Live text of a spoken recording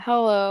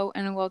Hello,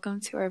 and welcome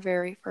to our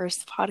very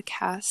first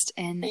podcast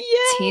in Yay!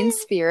 Teen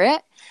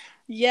Spirit.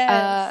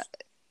 Yes.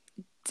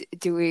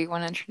 Do we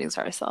want to introduce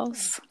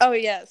ourselves? Oh,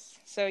 yes.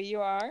 So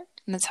you are,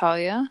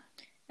 Natalia.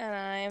 and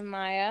I'm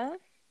Maya.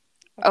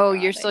 Oh,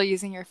 you're still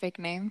using your fake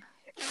name?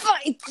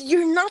 Fight!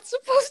 You're not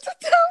supposed to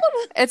tell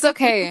them. It's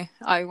okay.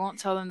 I won't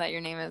tell them that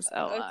your name is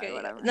Ella Okay. or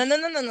whatever. No.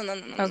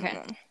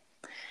 Okay.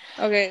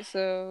 Okay,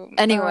 so...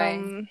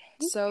 Anyway,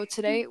 so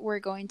today we're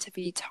going to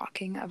be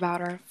talking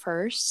about our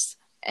firsts.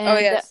 And oh,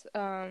 yes.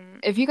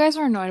 If you guys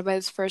are annoyed by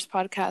this first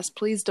podcast,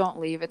 please don't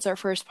leave. It's our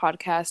first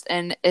podcast,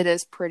 and it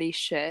is pretty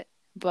shit.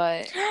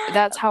 But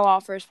that's how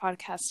all first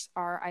podcasts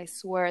are. I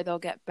swear they'll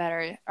get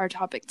better. Our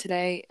topic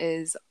today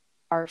is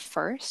our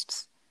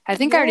firsts. I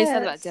think I already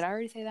said that. Did I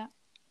already say that?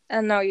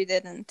 No, you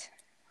didn't.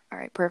 All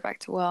right,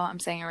 perfect. Well, I'm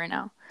saying it right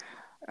now.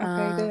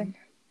 Okay, good.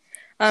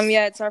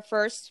 Yeah, it's our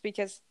first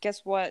because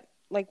guess what?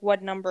 Like,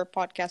 what number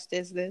podcast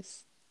is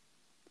this?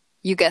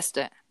 You guessed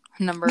it.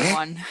 Number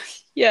 1.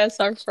 Yes,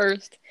 our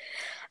first.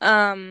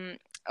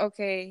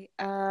 Okay.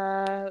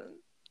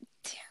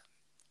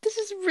 This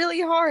is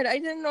really hard. I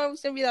didn't know it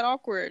was gonna be that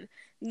awkward.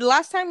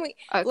 Last time we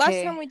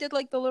did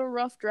like the little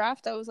rough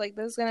draft, I was like,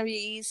 this is gonna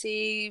be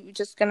easy. We're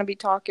just gonna be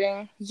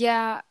talking.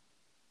 Yeah.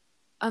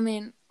 I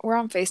mean, we're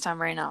on FaceTime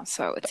right now,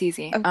 so it's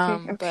easy.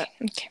 Okay.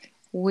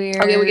 We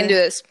can do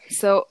this.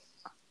 So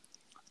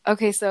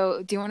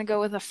do you want to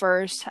go with a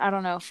first? I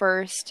don't know,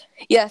 first?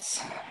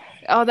 Yes.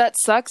 Oh, that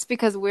sucks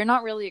because we're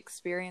not really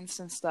experienced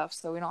and stuff,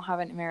 so we don't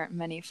have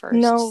many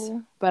firsts.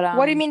 No. But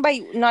what do you mean by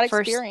not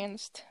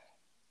experienced?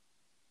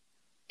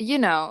 You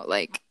know,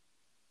 like...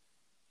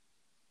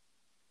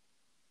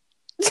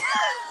 I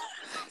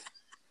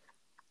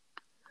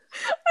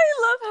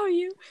love how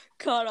you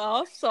cut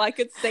off so I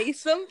could say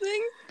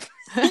something.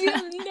 You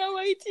have no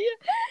idea.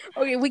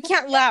 Okay, we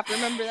can't laugh.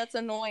 Remember, that's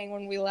annoying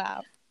when we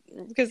laugh.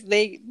 Because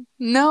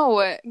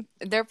No,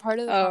 they're part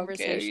of the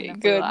conversation.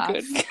 Okay,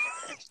 good.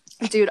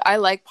 Dude, I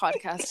like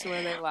podcasts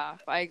where they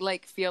laugh. I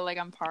feel like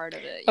I'm part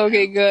of it.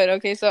 Okay, good.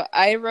 Okay, so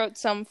I wrote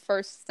some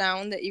first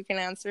sound that you can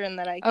answer and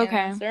that I can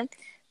answer.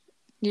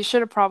 You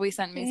should have probably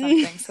sent me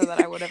something so that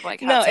I would have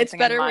had no, it's something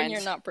better in mind. when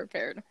you're not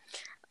prepared.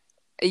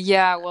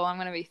 Yeah, well, I'm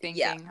gonna be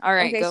thinking. Yeah. All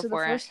right, go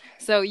for it.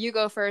 So you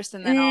go first,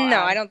 and then I'll. No,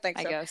 I don't think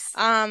so. I guess.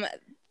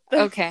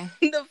 Okay.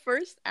 The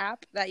first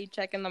app that you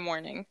check in the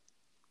morning.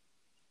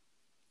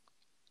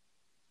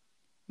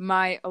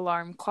 My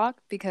alarm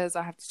clock, because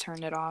I have to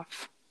turn it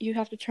off. You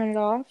have to turn it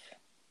off?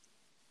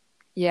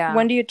 Yeah.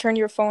 When do you turn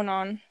your phone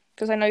on?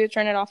 Because I know you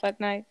turn it off at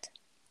night.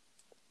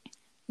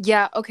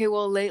 Yeah. Okay.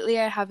 Well, lately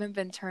I haven't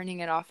been turning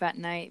it off at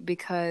night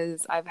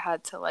because I've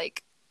had to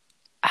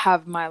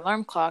have my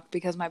alarm clock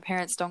because my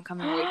parents don't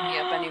come and wake me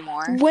up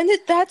anymore. When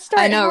did that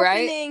start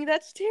happening? Right?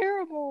 That's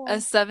terrible. A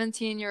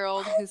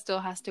 17-year-old who still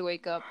has to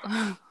wake up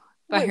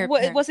by her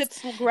parents. Was it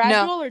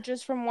gradual or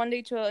just from one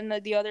day to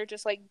the other,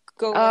 just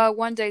go?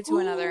 One day to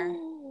another.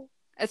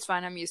 It's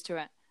fine. I'm used to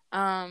it.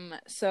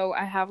 So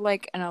I have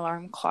an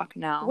alarm clock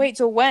now. Wait,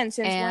 so when?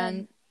 Since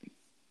when?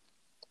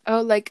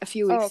 Oh, a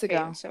few weeks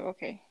ago. So,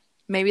 okay.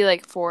 Maybe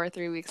 4 or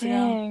 3 weeks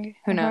ago.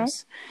 Who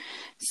knows?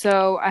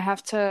 So I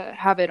have to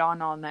have it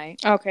on all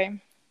night.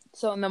 Okay.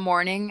 So in the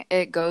morning,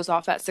 it goes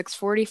off at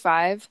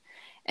 6:45,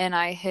 and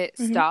I hit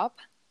stop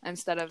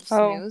instead of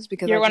snooze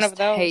because I just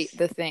hate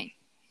the thing.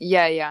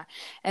 Yeah.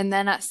 And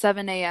then at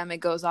 7 a.m., it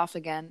goes off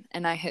again,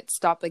 and I hit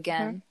stop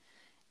again.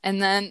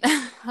 And then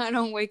I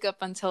don't wake up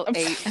until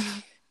 8.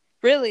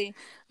 Really?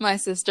 My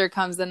sister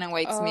comes in and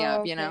wakes me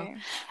up, you know.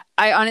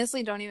 I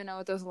honestly don't even know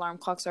what those alarm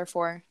clocks are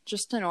for.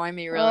 Just to annoy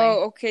me, really.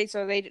 Oh, okay.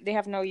 So they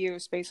have no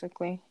use,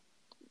 basically.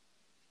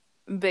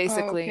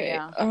 Basically,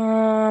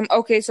 yeah.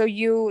 Okay, so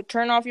you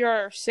turn off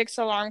your 6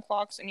 alarm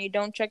clocks and you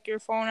don't check your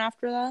phone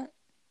after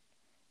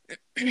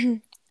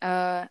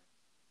that?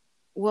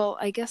 Well,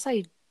 I guess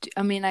I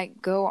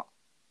go...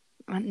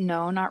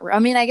 No, not I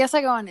mean, I guess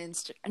I go on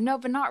Insta. No,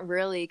 but not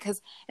really, because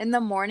in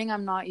the morning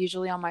I'm not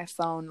usually on my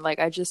phone.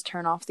 I just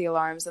turn off the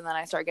alarms and then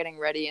I start getting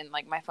ready and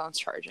my phone's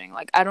charging.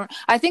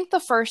 I think the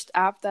first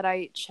app that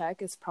I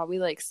check is probably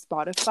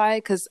Spotify,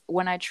 because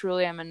when I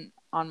truly am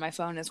on my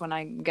phone is when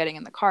I'm getting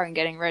in the car and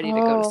getting ready to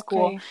go to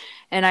school,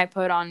 and I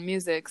put on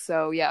music.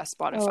 So yeah,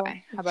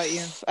 Spotify. How about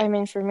you? I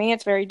mean, for me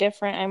it's very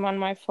different. I'm on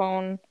my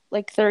phone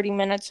 30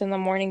 minutes in the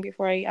morning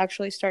before I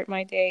actually start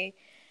my day.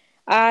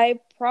 I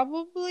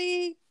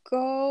probably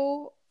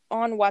go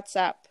on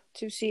WhatsApp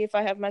to see if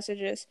I have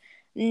messages.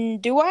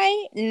 Do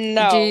I?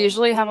 No. Do you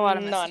usually have a lot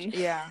of messages?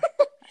 None. Yeah.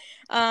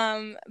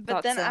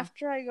 But then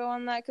after I go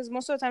on that, because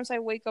most of the times I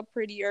wake up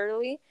pretty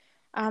early.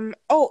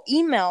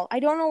 Email. I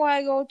don't know why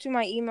I go to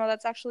my email.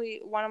 That's actually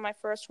one of my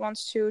first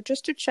ones too,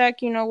 just to check,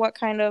 what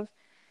kind of,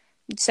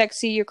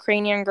 sexy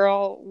Ukrainian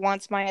girl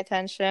wants my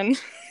attention.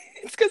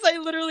 It's because I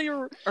literally,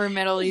 Or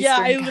Middle yeah,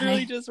 I Eastern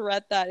literally guy. just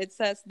read that. It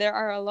says there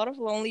are a lot of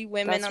lonely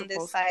women That's on this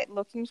repulsive. site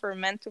looking for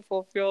men to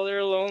fulfill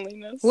their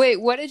loneliness. Wait,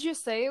 what did you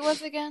say it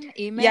was again?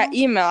 Yeah, Email?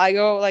 email. I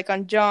go like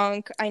on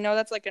junk. I know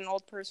that's like an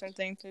old person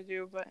thing to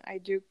do, but I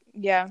do.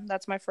 Yeah,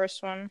 that's my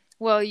first one.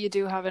 Well, you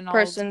do have an old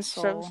Person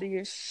soul.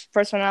 use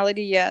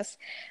personality. Yes.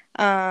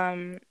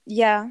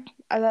 Yeah,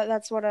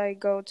 that's what I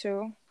go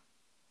to.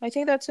 I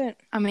think that's it.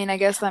 I mean, I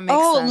guess that makes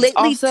Oh, sense.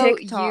 lately Also,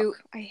 TikTok.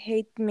 I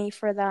hate me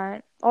for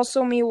that.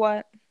 Also, me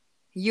what?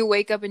 you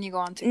wake up and you go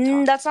on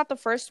TikTok. That's not the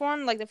first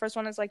one. Like the first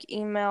one is like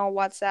email,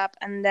 WhatsApp,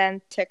 and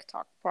then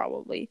TikTok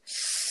probably.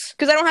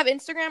 Because I don't have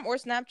Instagram or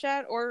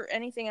Snapchat or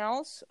anything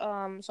else. So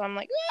I'm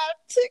like,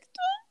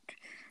 TikTok.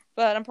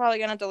 But I'm probably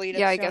gonna delete it.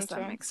 Yeah, I soon guess that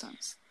too. makes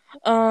sense.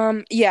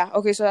 Yeah.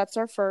 Okay, so that's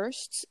our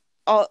first.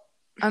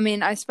 I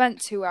mean, I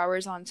spent 2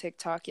 hours on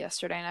TikTok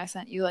yesterday, and I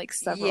sent you like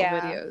several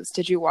videos.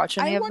 Did you watch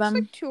any I of watched them?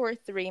 like 2 or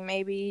 3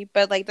 maybe,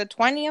 but like the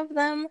 20 of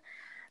them,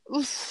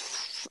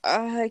 oof,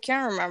 I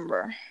can't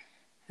remember.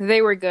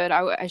 They were good.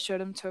 I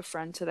showed them to a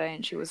friend today,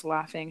 and she was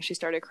laughing. She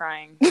started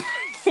crying.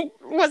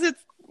 Was it?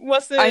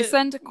 I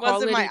sent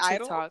quality was it my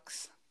idol?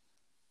 TikToks.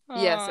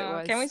 Yes, it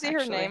was. Can we say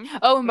actually. her name?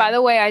 Oh, and by No.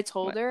 the way, I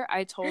told What?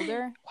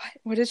 her.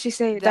 What did she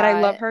say? That I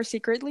love her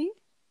secretly?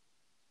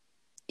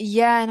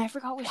 Yeah, and I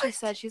forgot what she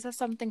said. She said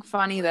something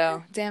funny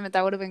though. Damn it,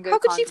 that would have been good. How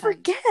could content. she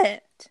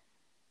forget?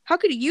 How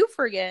could you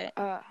forget?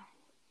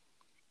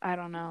 I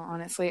don't know,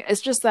 honestly.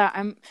 It's just that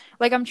I'm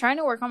trying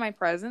to work on my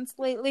presence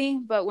lately,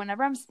 but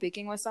whenever I'm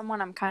speaking with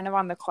someone, I'm kind of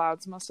on the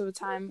clouds most of the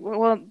time.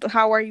 Well,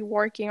 how are you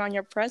working on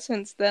your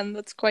presence then?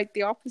 That's quite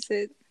the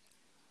opposite.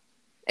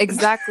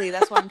 Exactly.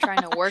 That's why I'm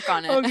trying to work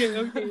on it.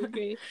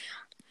 Okay.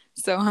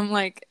 So I'm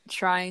like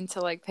trying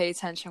to like pay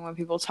attention when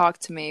people talk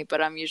to me,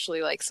 but I'm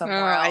usually like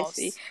somewhere else. I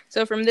see.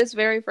 So from this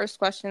very first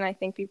question, I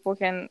think people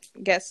can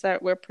guess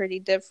that we're pretty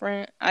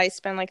different. I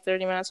spend like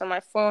 30 minutes on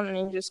my phone and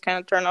you just kind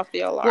of turn off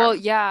the alarm. Well,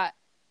 yeah.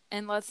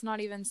 And let's not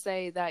even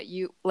say that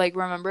you like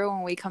remember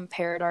when we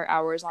compared our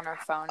hours on our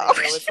phone and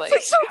it was like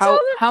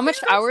how much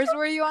hours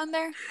were you on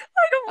there?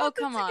 I don't want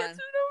come on.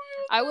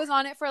 I was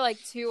on it for like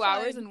 2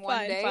 hours in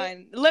one day.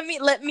 Fine. Let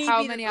me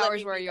How many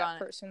hours were you on it?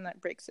 Person that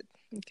breaks it.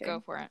 Okay.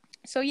 Go for it.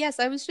 So yes,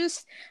 I was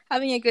just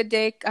having a good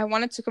day. I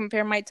wanted to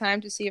compare my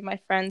time to see if my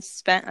friends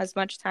spent as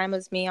much time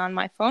as me on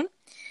my phone.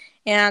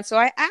 And so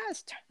I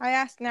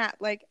asked Nat,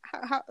 like,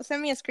 how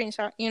send me a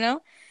screenshot, you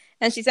know?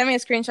 And she sent me a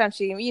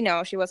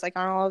screenshot. She was like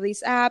on all of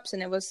these apps,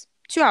 and it was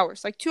 2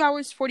 hours, like 2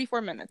 hours, 44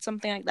 minutes,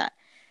 something like that.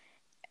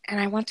 And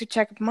I went to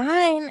check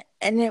mine,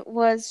 and it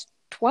was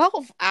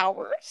 12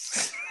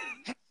 hours.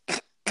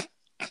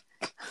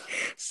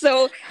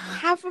 So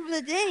half of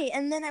the day.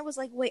 And then I was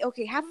like, wait,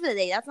 okay, half of the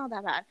day, that's not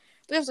that bad.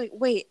 But I was like,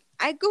 wait,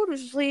 I go to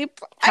sleep.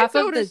 Half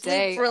of the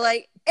day for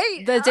like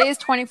 8 The day is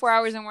 24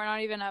 hours, and we're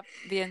not even up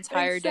the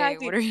entire day.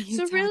 What are you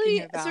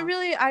talking about? So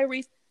really,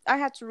 I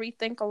had to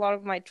rethink a lot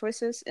of my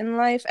choices in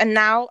life. And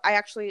now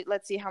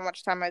let's see how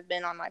much time I've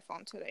been on my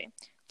phone today.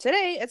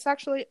 Today, it's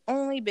actually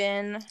only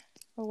been,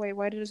 oh wait,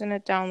 why doesn't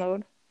it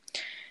download?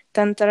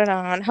 Dun, dun,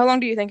 dun, dun. How long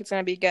do you think it's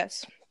going to be?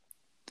 Guess.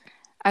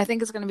 I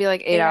think it's going to be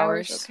like 8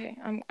 hours. Okay,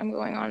 I'm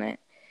going on it.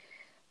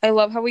 I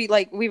love how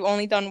we've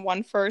only done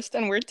one first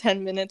and we're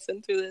 10 minutes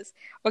into this.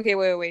 Okay,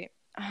 wait.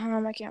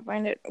 I can't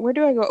find it. Where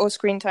do I go? Oh,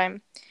 screen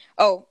time.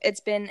 Oh,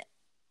 it's been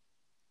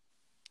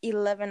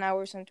 11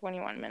 hours and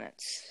 21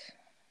 minutes.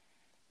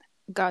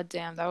 God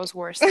damn, that was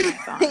worse than I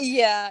thought.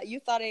 Yeah, you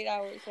thought 8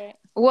 hours, right?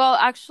 Well,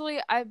 actually,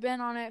 I've been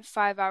on it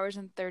 5 hours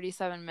and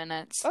 37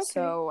 minutes, okay.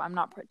 So I'm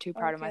not too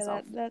proud of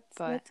myself.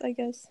 That's, I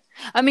guess.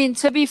 I mean,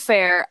 to be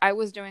fair, I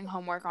was doing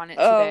homework on it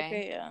today. Oh,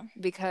 okay, yeah.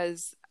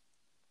 Because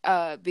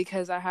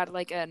I had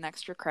like an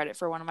extra credit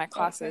for one of my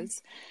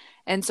classes.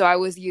 Okay. And so I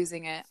was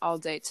using it all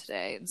day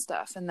today and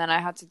stuff. And then I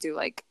had to do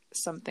like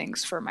some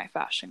things for my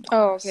fashion class.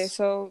 Oh, okay.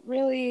 So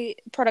really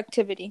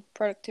productivity.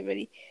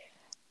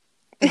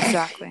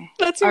 Exactly.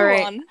 Let's move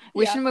on.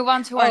 We should move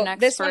on to our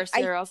next first,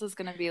 or else it's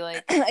going to be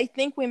like... I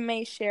think we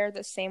may share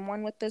the same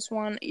one with this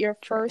one. Your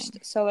first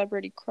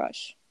celebrity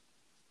crush.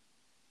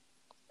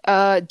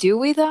 Do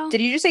we, though?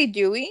 Did you just say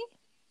Dewey?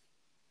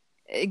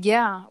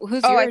 Yeah.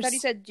 Who's yours? I thought you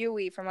said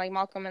Dewey from like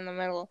Malcolm in the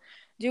Middle.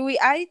 Dewey,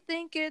 I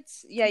think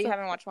it's... Yeah, you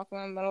haven't watched Malcolm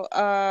in the Middle.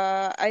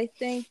 I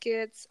think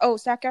it's... Oh,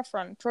 Zac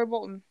Efron. Troy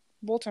Bolton.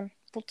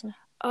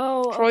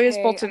 Oh, Troy is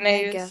Bolton.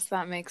 I guess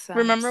that makes sense.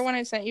 Remember when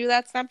I sent you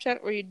that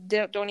Snapchat where you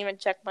don't even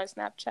check my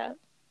Snapchat?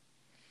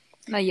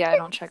 No, yeah, I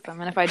don't check them.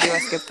 And if I do, I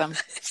skip them.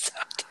 So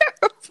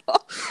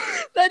terrible.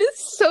 That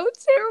is so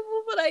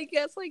terrible, but I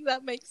guess like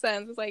that makes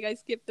sense. It's like I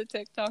skip the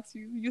TikToks,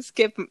 you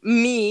skip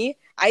me.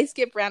 I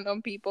skip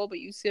random people,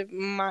 but you skip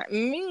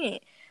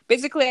me.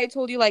 Basically, I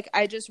told you like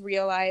I just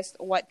realized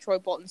what Troy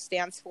Bolton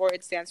stands for.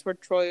 It stands for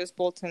Troilus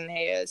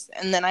Boltonaeus,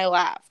 and then I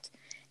laughed.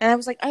 And I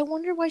was like, I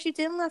wonder why she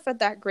didn't laugh at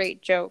that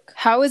great joke.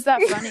 How is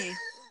that funny?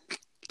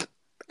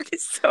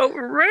 It's so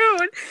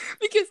rude.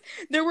 Because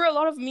there were a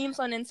lot of memes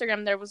on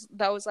Instagram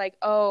that was like,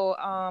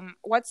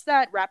 what's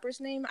that rapper's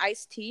name?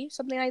 Ice-T?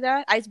 Something like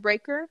that?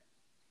 Icebreaker?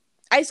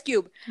 Ice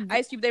Cube.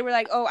 Ice Cube. They were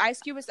like, oh, Ice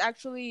Cube is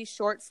actually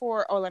short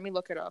for. Oh, let me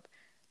look it up.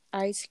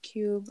 Ice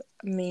Cube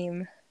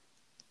meme.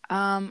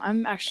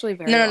 I'm actually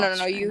very No.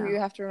 lost right You now.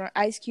 have to remember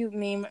Ice Cube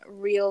meme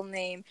real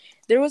name.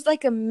 There was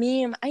like a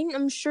meme.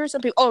 I'm sure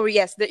some people. Oh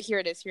yes, here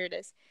it is. Here it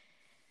is.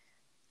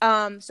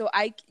 So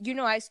you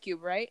know Ice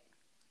Cube, right?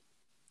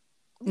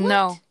 What?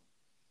 No.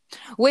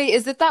 Wait,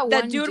 is it that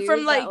one dude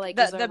from that,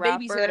 is a the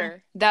rapper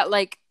babysitter? That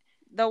like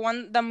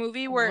the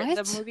movie where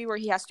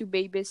he has to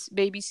babysit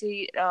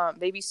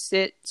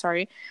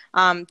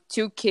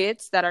two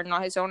kids that are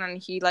not his own,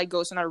 and he like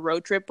goes on a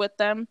road trip with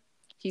them.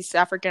 He's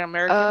African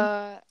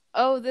American.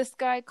 This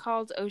guy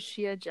called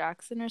O'Shea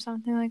Jackson or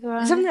something like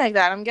that. Something like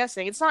that. I'm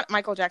guessing it's not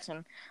Michael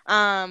Jackson.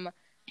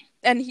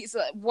 And he's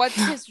what's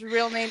his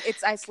real name?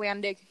 It's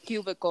Icelandic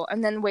Cubicle.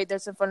 And then wait,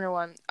 there's a funny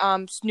one.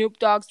 Snoop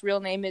Dogg's real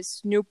name is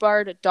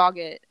Snoopard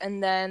Doggett.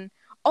 And then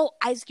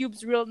Ice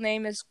Cube's real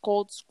name is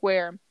Cold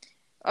Square.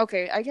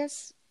 Okay, I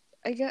guess.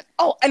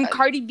 Oh, and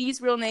Cardi B's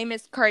real name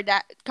is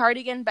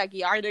Cardigan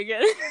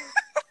Backyardigan.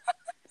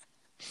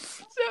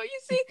 So you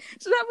see,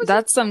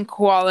 that's some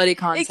quality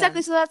content.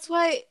 Exactly. So that's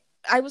why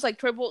I was like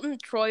Troy Bolton,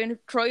 Troy, and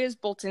Troy is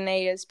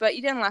Boltoneus, but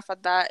you didn't laugh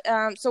at that.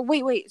 So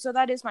wait. So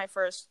that is my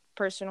first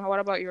person. What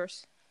about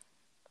yours?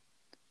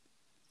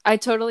 I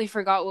totally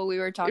forgot what we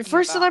were talking about. Your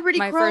first celebrity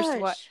crush. First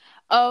what?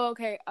 Oh,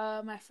 okay.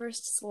 My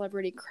first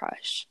celebrity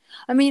crush.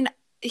 I mean,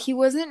 he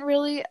wasn't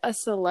really a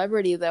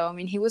celebrity though. I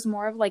mean, he was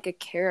more of like a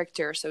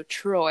character, so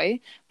Troy.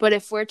 But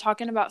if we're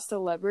talking about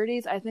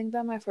celebrities, I think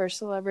that my first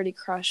celebrity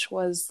crush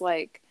was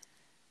like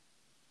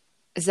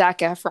Zac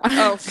Efron.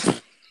 Oh.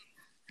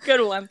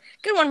 Good one.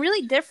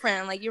 Really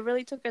different. Like you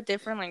really took a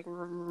different like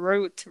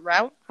route.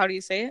 How do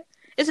you say it?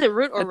 Is it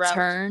route or route?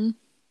 Turn.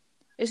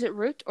 Is it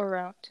route or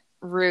route?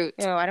 Route.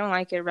 No, I don't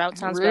like it. Route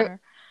sounds better.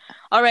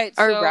 All right,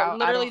 so route.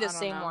 Literally the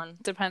same one.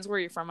 Depends where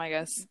you're from, I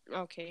guess.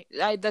 Okay,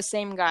 the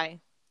same guy.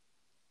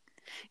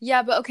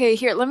 Yeah, but okay,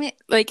 here, let me,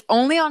 like,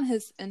 only in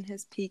his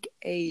peak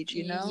age,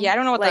 you know? Yeah, I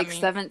don't know what that means.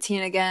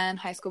 17 again,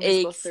 High School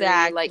Musical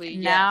 3. Like, yes,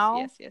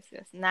 now... Yes.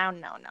 Now,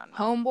 no.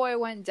 Homeboy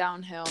went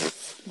downhill.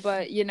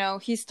 But, you know,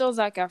 he's still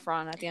Zac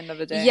Efron at the end of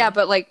the day. Yeah,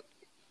 but, like,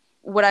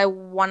 would I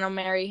want to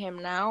marry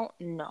him now?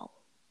 No.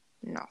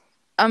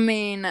 I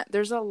mean,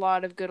 there's a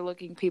lot of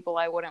good-looking people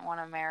I wouldn't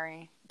want to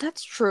marry.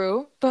 That's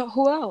true, but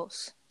who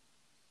else?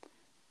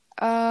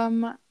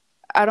 I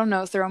don't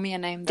know. Throw me a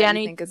name that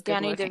you think is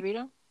good-looking. Danny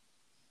DeVito?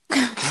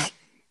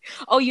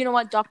 Oh, you know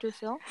what? Dr.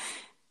 Phil?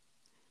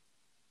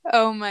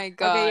 Oh my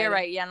god. Okay, you're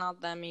right. Yeah,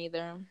 not them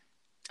either.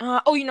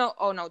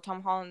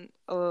 Tom Holland.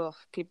 Ugh,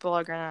 people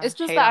are gonna. It's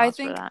just hate that on I us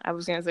think for that. I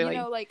was gonna say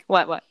like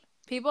what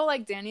people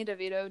like Danny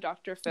DeVito,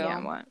 Dr. Phil.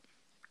 Yeah, what?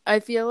 I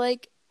feel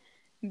like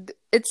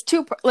it's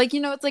too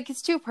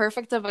it's too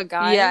perfect of a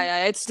guy.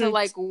 Yeah, it's to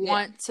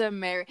want to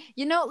marry.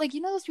 You know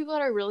those people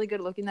that are really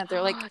good looking that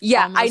they're like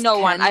I know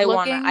one.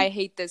 Looking. I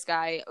hate this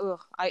guy.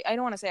 Ugh. I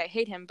don't want to say I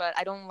hate him, but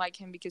I don't like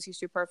him because he's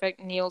too perfect.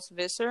 Niels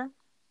Visser.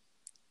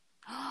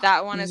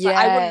 That one is. Yes.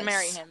 I wouldn't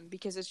marry him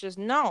because it's just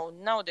no,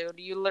 dude.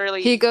 You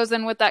literally. He goes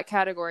in with that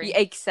category. Yeah,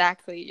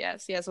 exactly.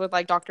 Yes, with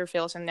like Dr.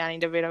 Phil's and Danny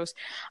DeVito's.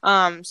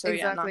 So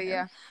exactly.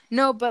 Yeah.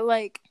 No, but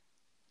like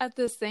at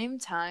the same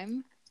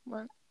time,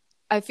 what?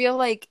 I feel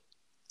like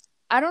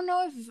I don't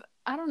know.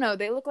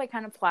 They look like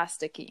kind of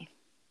plasticky.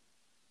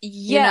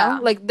 Yeah, you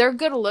know? Like they're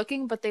good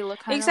looking, but they look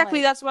kind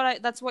exactly. of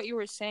That's what you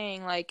were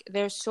saying. Like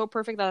they're so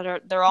perfect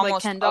that they're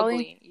almost like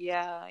ugly.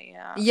 Yeah.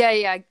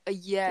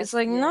 It's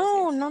like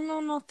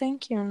no,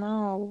 thank you,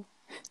 no.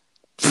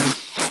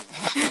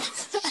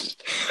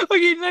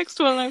 Okay, next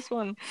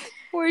one.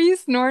 Were you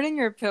snorting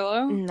your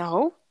pillow?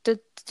 No.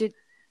 Did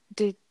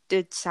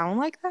it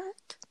sound like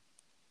that?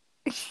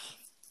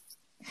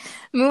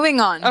 Moving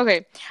on.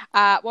 Okay.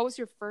 What was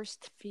your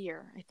first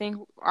fear? I think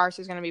ours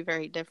is gonna be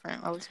very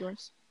different. What was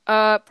yours?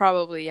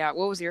 Probably, yeah.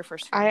 What was your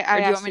first fear? Or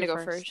do you want me to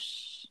go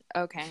first?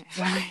 Okay.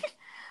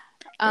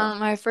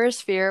 My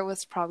first fear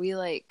was probably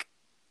like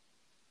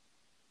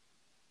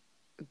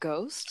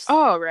ghosts.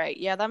 Oh, right.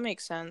 Yeah, that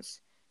makes sense.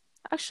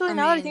 Actually,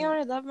 now that I think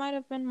about it, that might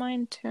have been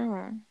mine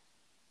too.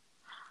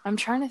 I'm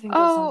trying to think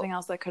of something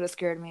else that could have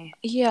scared me.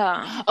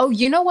 Yeah. Oh,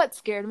 you know what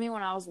scared me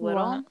when I was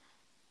little? What?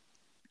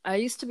 I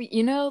used to be,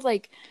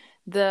 like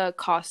the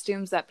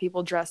costumes that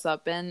people dress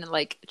up in,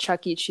 like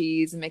Chuck E.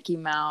 Cheese, Mickey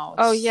Mouse.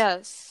 Oh,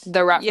 yes.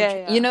 The rat.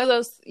 Yeah. You know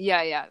those?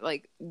 Yeah.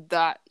 Like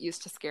that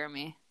used to scare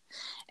me.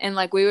 And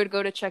like we would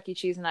go to Chuck E.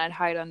 Cheese and I'd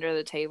hide under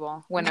the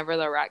table whenever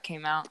the rat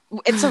came out.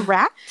 It's a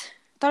rat?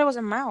 I thought it was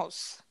a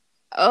mouse.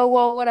 Oh,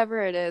 well,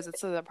 whatever it is,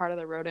 it's a part of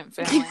the rodent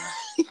family.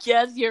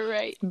 Yes, you're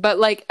right. But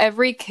like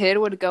every kid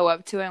would go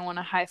up to it and want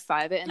to high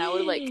five it, and I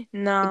would like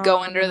go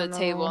under the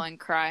table and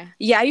cry.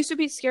 Yeah, I used to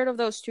be scared of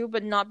those too,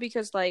 but not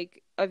because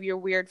like of your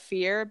weird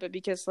fear, but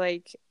because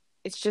like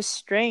it's just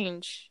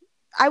strange.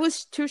 I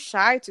was too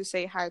shy to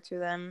say hi to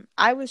them.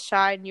 I was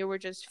shy, and you were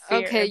just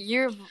feared. Okay,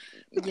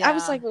 I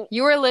was like,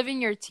 you were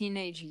living your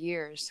teenage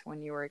years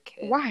when you were a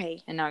kid.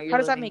 Why? And now you're. How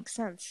does that make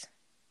sense?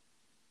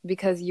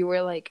 Because you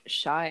were like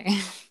shy.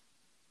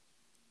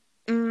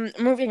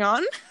 Moving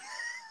on.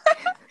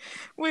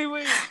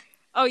 Wait.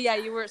 Oh yeah,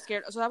 you were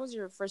scared. So that was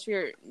your first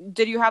fear.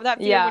 Did you have that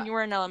fear Yeah. when you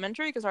were in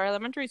elementary? Because our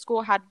elementary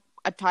school had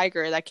a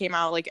tiger that came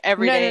out like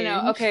every No, no, day.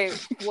 no. Okay.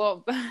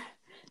 Well,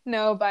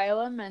 no, by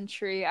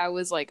elementary, I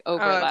was like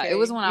over Oh, that. It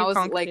was okay. when I You was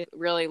conquered like it.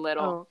 really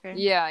little. Oh, okay.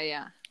 Yeah,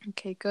 yeah.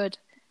 Okay, good.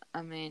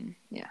 I mean,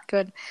 yeah.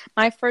 Good.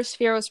 My first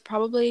fear was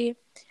probably,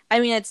 I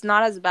mean, it's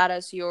not as bad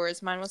as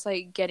yours. Mine was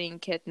like getting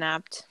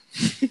kidnapped.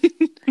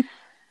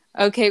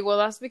 Okay, well,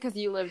 that's because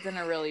you lived in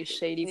a really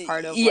shady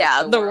part of like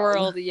Yeah, the the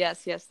world world.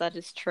 Yes, yes, that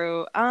is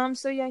true.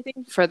 So yeah, I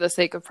think. for the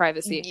sake of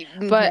privacy.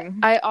 But Mhm.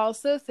 I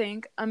also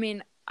think, I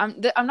mean, I'm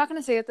not going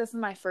to say that this is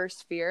my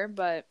first fear,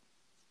 but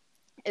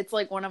it's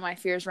like one of my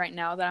fears right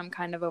now that I'm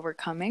kind of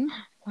overcoming.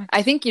 What?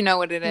 I think you know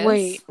what it is.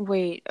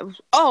 Wait.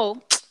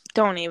 Oh,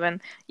 don't even.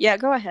 Yeah,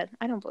 go ahead.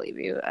 I don't believe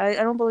you. I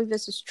don't believe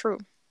this is true.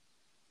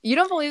 You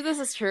don't believe this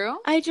is true?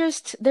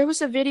 There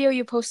was a video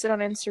you posted on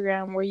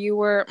Instagram where you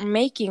were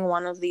making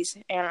one of these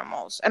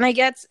animals. And I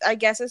guess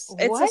it's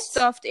a What?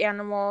 stuffed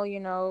animal,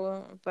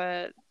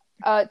 but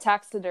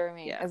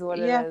Taxidermy yeah. is what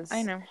it Yeah, is.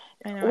 I know.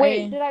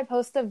 Wait, did I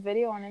post a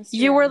video on Instagram?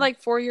 You were like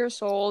 4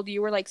 years old.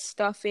 You were like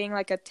stuffing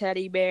like a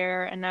teddy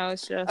bear, and I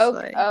was just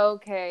like,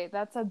 okay,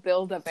 that's a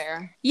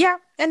Build-A-Bear. yeah,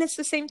 and it's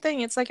the same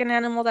thing. It's like an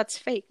animal that's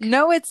fake.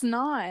 No, it's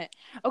not.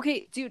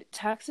 Okay, dude,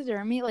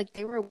 taxidermy, like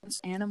they were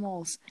once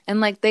animals,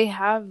 and like they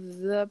have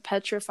the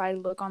petrified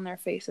look on their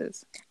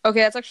faces.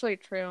 Okay, that's actually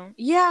true.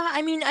 Yeah,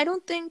 I mean, I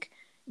don't think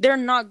they're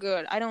not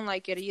good. I don't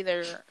like it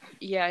either.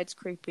 Yeah, it's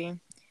creepy.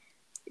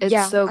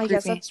 It's so I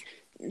guess creepy.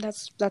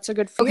 that's a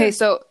good fear. Okay,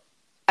 so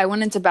I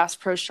went into Bass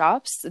Pro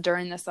Shops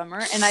during the summer,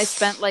 and I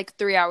spent like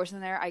 3 hours in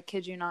there. I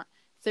kid you not,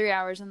 3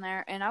 hours in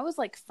there, and I was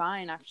like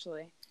fine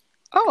actually.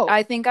 Oh,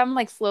 I think I'm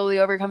like slowly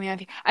overcoming my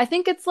fear. I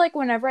think it's like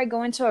whenever I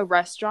go into a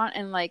restaurant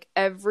and like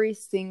every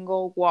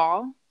single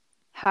wall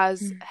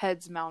has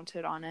heads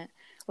mounted on it.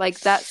 Like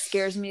that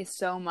scares me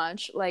so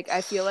much. Like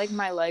I feel like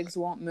my legs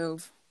won't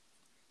move.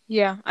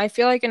 yeah. I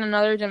feel like in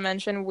another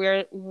dimension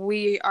where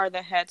we are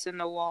the heads in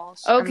the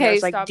walls, and Okay,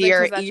 there's like stop it,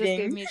 deer because that just gave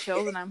eating. me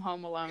chills and I'm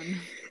home alone.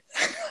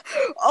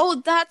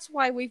 Oh, that's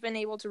why we've been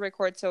able to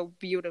record so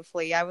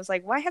beautifully. I was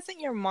like, why hasn't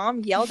your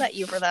mom yelled at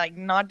you for like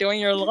not doing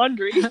your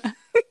laundry?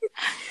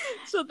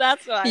 So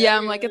that's why. Yeah,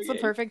 I'm like, it's the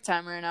perfect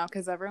time right now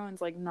because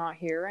everyone's like not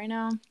here right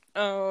now.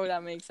 Oh,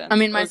 that makes sense. I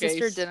mean, my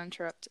sister did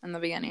interrupt in the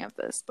beginning of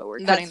this, but we're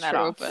cutting that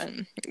off. But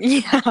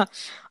yeah.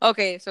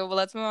 Okay, so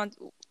let's move on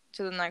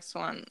to the next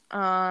one.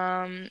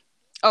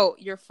 Oh,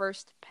 your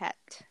first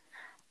pet.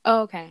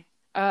 Oh, okay.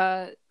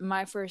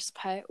 My first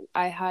pet,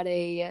 I had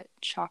a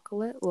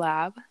chocolate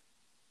lab.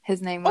 His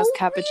name was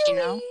Cappuccino.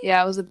 Really?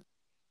 Yeah, it was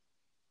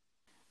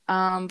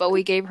but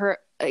we gave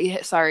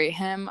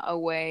him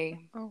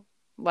away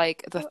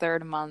like the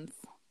third month.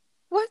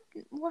 What?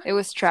 It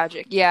was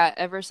tragic. Yeah,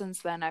 ever since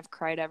then I've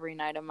cried every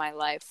night of my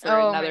life for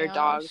another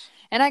dog.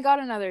 And I got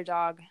another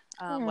dog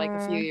like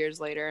a few years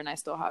later, and I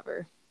still have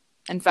her.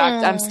 In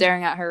fact, I'm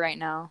staring at her right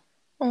now.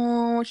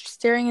 Oh, she's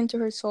staring into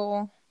her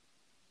soul.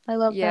 I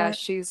love that. Yeah,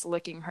 she's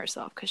licking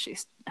herself because she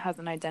has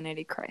an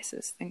identity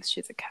crisis. Thinks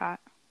she's a cat.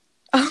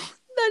 Oh,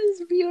 that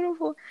is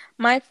beautiful.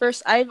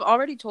 I've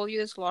already told you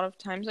this a lot of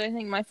times. I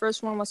think my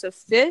first one was a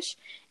fish,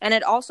 and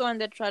it also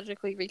ended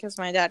tragically because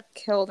my dad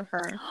killed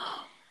her.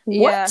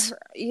 What?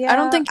 Yeah. I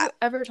don't think you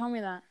ever told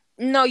me that.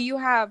 No, you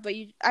have,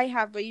 I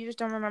have, but you just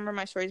don't remember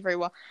my stories very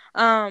well.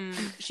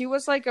 She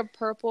was like a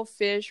purple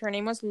fish. Her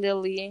name was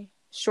Lily,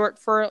 short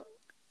for,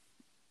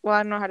 well,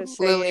 I don't know how to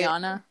say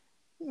Liliana.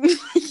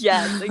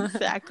 Yes,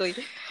 exactly.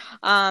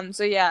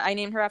 So yeah, I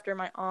named her after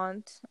my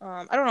aunt.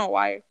 I don't know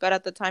why, but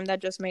at the time that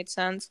just made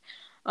sense.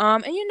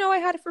 And I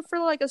had it for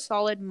like a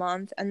solid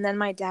month, and then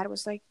my dad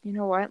was like, you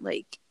know what,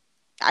 like,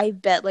 I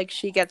bet like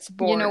she gets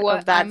bored. You know what?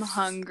 Of that. I'm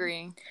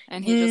hungry,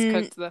 and he just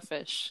cooked the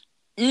fish.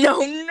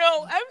 No,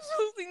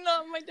 absolutely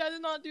not. My dad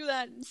did not do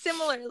that.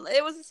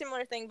 It was a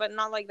similar thing, but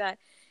not like that.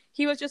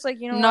 He was just like,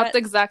 not the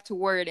exact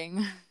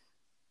wording.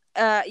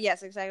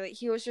 Yes, exactly.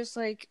 He was just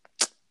like,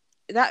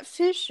 that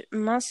fish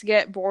must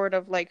get bored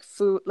of like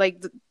food.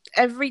 Like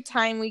every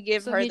time we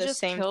give her the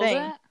same thing.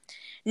 It?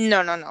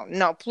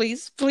 No.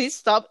 Please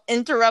stop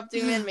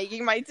interrupting me and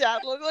making my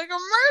dad look like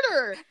a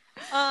murderer.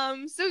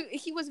 So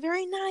he was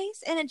very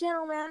nice and a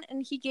gentleman,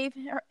 and she gave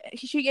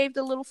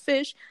the little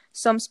fish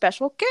some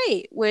Special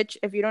K, which,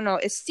 if you don't know,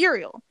 is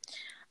cereal.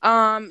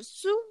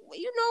 So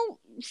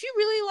she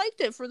really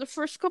liked it for the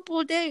first couple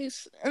of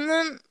days, and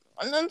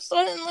then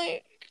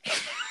suddenly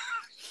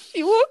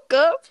she woke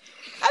up.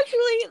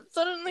 Actually,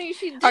 suddenly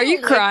she didn't. Are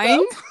you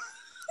crying?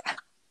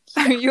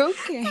 Are you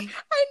okay?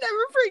 I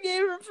never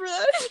forgave her for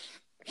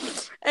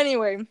that.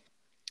 Anyway.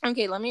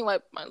 Okay, let me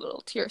wipe my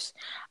little tears.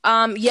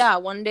 Yeah,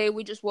 one day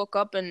we just woke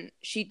up and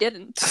she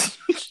didn't.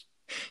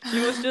 She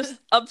was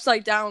just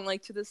upside down,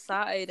 like to the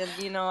side,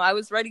 and I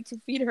was ready to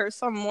feed her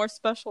some more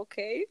Special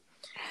K,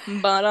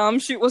 but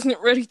she wasn't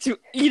ready to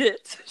eat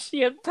it.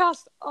 She had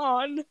passed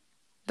on.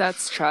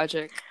 That's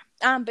tragic.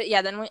 But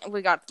yeah, then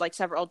we got like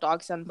several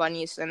dogs and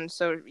bunnies, and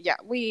so yeah,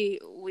 we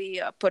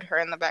put her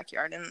in the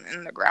backyard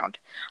in the ground.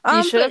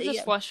 You should have But just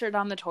yeah, flushed her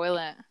down the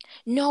toilet.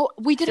 no,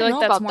 we I feel didn't like know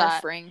that's about more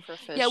that. freeing for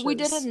Yeah, we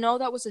didn't fishes. know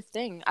that was a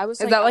thing. I was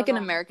Is like, that I like don't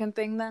an know. American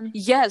thing then?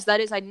 Yes, that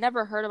is. I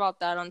never heard about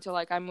that until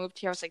like I moved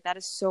here. I was like, that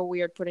is so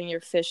weird putting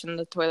your fish in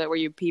the toilet where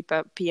you pee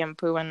and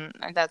poo, and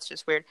that's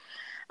just weird.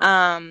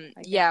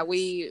 Yeah,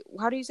 we.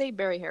 How do you say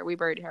bury her? We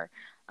buried her.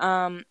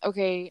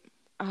 Okay.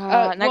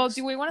 Well, Next.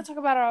 do we want to talk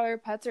about our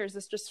pets, or is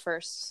this just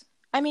first?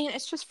 I mean,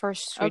 it's just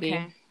first,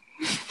 sweetie.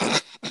 Okay.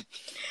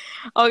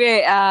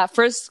 Okay.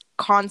 First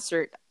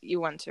concert you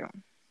went to.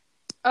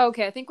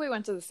 Okay, I think we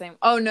went to the same.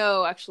 Oh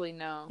no, actually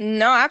no.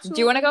 No, absolutely.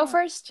 Do you want to go not.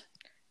 first?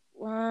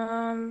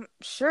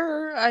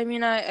 Sure. I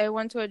mean, I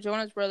went to a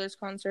Jonas Brothers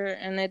concert,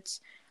 and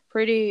it's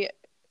pretty.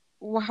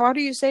 How do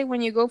you say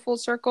when you go full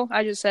circle?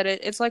 I just said it.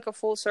 It's like a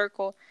full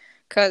circle,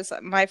 because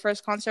my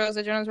first concert was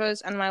the Jonas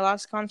Brothers, and my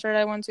last concert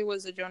I went to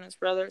was the Jonas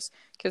Brothers,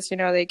 because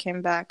they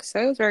came back,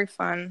 so it was very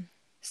fun.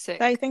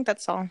 Sick. I think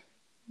that's all.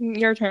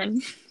 Your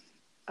turn.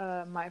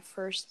 My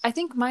first. I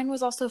think mine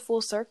was also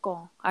full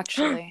circle.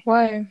 Actually,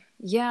 Why?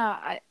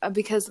 yeah,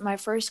 because my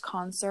first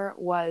concert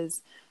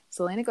was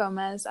Selena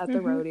Gomez at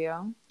the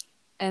rodeo,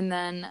 and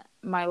then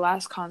my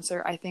last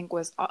concert I think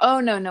was.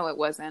 Oh no, it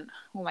wasn't.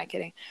 Who am I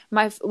kidding?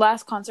 My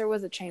last concert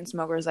was the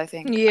Chainsmokers. I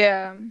think.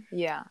 Yeah.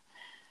 Yeah,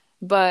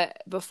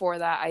 but before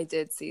that, I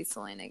did see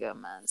Selena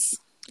Gomez.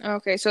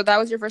 Okay, so that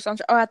was your first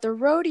concert. Oh, at the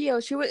rodeo.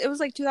 It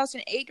was like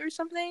 2008 or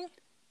something.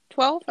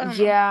 12? I don't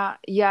know.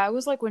 Yeah, it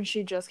was like when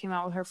she just came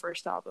out with her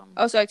first album.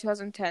 Oh, so like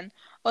 2010.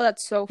 Oh,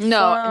 that's so fun.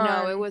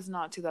 No, it was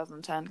not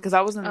 2010 because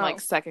I was in like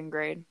second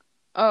grade.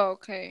 Oh,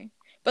 okay.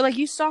 But like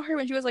you saw her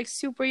when she was like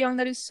super young.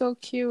 That is so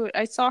cute.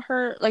 I saw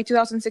her like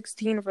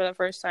 2016 for the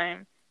first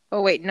time.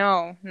 Oh wait,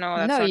 no,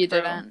 that's no, not you true.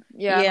 didn't.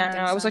 Yeah,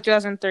 no, it was like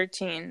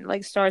 2013.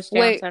 Like Stars Dance.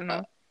 Wait, I don't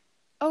know.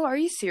 Oh, are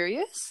you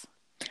serious?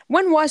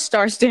 When was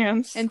Stars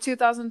Dance? In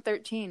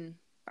 2013.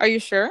 Are you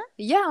sure?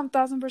 Yeah, I'm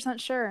 1000%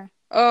 sure.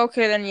 Oh,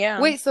 okay, then yeah.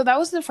 Wait, so that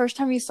was the first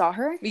time you saw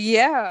her?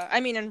 Yeah, I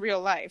mean in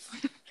real life.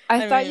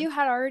 I thought you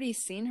had already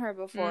seen her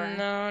before.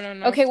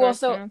 No. Okay, well,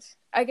 so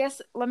I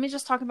guess let me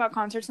just talk about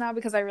concerts now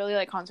because I really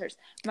like concerts.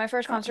 My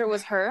first concert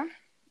was her.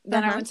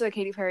 Then I went to the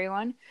Katy Perry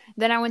one.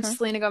 Then I went to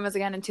Selena Gomez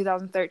again in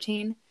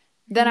 2013.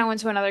 Then I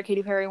went to another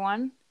Katy Perry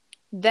one.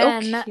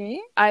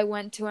 Then I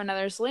went to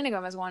another Selena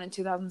Gomez one in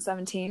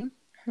 2017.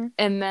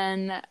 And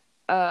then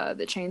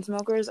the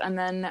Chainsmokers. And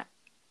then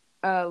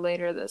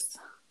later this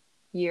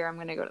year, I'm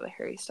going to go to the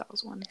Harry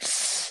Styles one.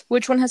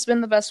 Which one has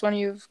been the best one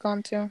you've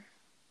gone to?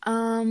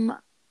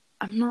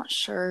 I'm not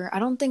sure. I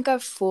don't think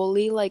I've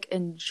fully like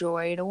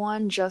enjoyed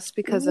one just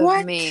because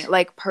of me,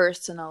 like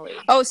personally.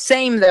 Oh,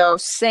 same though.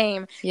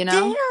 Same. You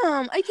know?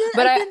 Damn, I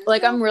didn't.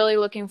 But I'm really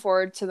looking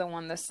forward to the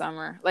one this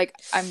summer. Like,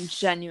 I'm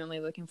genuinely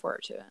looking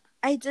forward to it.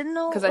 I didn't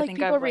know like, I think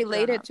people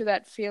related to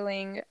that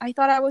feeling. I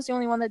thought I was the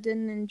only one that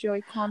didn't enjoy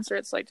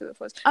concerts like to the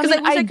fullest. Because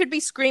I wish I could be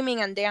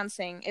screaming and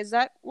dancing. Is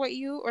that what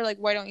you, or like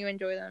why don't you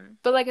enjoy them?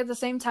 But like at the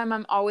same time,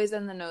 I'm always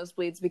in the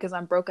nosebleeds because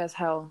I'm broke as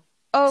hell.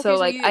 Oh, okay, so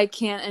like I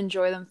can't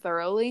enjoy them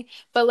thoroughly.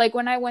 But like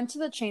when I went to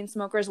the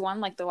Chainsmokers one,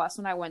 like the last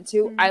one I went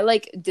to, I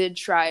like did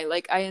try.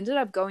 Like I ended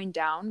up going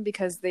down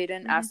because they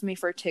didn't ask me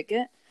for a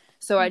ticket.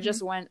 So I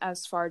just went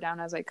as far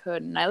down as I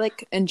could, and I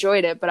like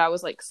enjoyed it, but I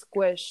was like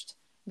squished.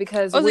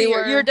 Because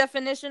your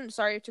definition,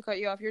 sorry to cut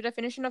you off, your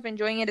definition of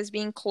enjoying it is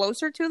being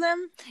closer to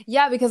them?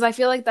 Yeah, because I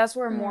feel like that's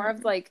where more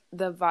of like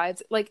the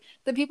vibes, like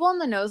the people in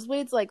the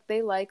nosebleeds, like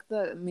they like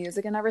the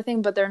music and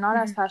everything, but they're not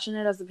as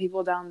passionate as the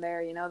people down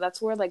there, you know? That's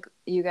where like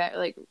you get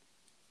like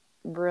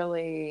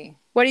really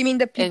what do you mean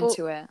the people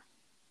into it?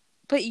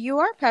 But you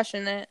are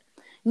passionate.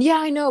 Yeah,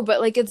 I know, but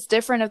like it's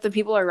different if the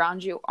people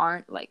around you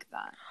aren't like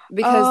that.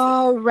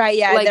 Because right,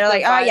 yeah, like, they're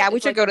like, oh yeah,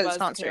 we should go to this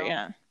concert,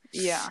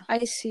 yeah.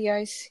 I see. Yeah.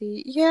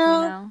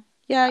 You know?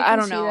 Yeah, I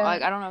don't know.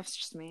 Like I don't know if it's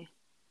just me.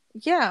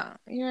 Yeah,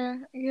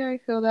 I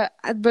feel that.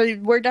 But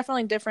we're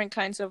definitely different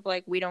kinds of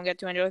like we don't get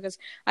to enjoy it because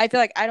I feel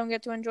like I don't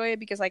get to enjoy it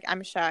because like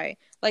I'm shy.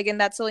 Like in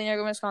that Selena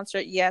Gomez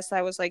concert, yes,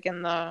 I was like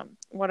in the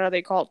what are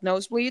they called,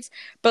 nosebleeds?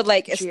 But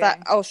like it's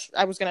that. Oh,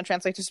 I was gonna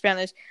translate to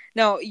Spanish.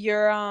 No,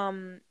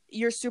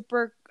 you're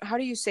super, how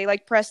do you say,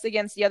 like pressed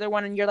against the other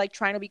one, and you're like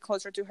trying to be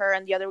closer to her,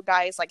 and the other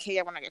guy is like, hey,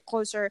 I want to get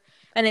closer,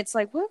 and it's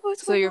like what's going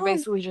on? So you're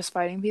basically just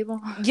fighting people?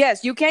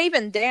 Yes, you can't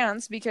even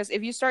dance because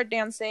if you start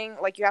dancing,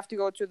 like you have to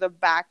go to the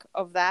back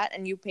of that,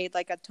 and you paid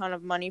like a ton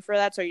of money for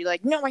that, so you're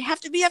like, no, I have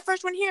to be at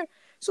first one here.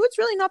 So it's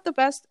really not the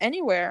best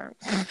anywhere.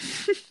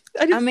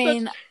 I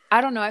mean,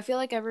 I don't know. I feel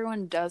like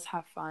everyone does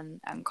have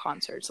fun at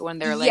concerts when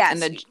they're like in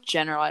the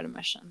general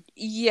admission.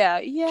 Yeah.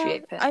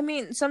 I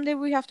mean, someday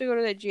we have to go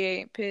to the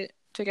GA pit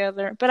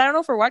together, but I don't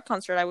know for what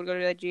concert I would go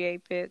to the GA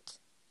pit.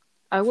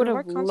 I would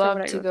have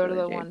loved to go to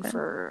the one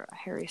for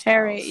Harry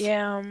Styles.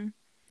 Yeah.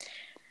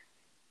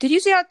 Did you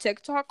see on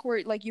TikTok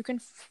where like you can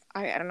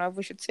I don't know if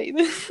we should say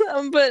this,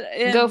 but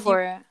go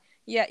for it.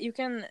 Yeah, you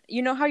can.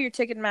 You know how your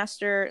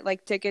Ticketmaster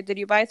like ticket? Did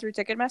you buy it through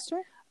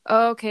Ticketmaster?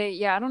 Okay,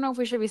 yeah. I don't know if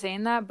we should be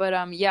saying that, but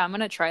yeah, I'm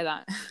gonna try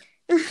that.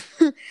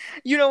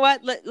 You know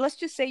what? Let's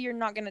just say you're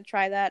not gonna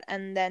try that,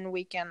 and then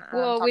we can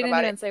Well, talk we didn't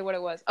about it. even say what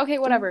it was. Okay,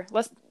 whatever.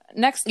 Let's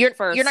next You're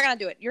first. not gonna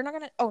do it. You're not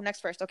gonna. Oh, next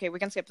first. Okay, we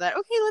can skip that.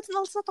 Okay, let's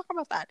not talk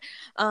about that.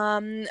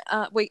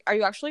 Wait, are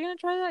you actually gonna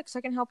try that? Because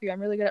I can help you. I'm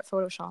really good at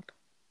Photoshop.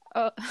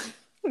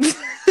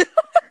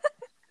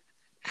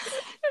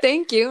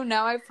 Thank you.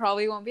 Now I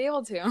probably won't be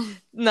able to.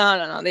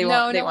 No. They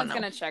won't. No one's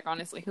gonna check.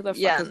 Honestly, who the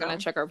fuck is gonna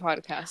check our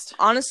podcast?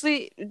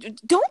 Honestly,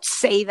 don't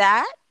say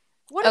that.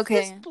 What if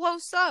this Okay.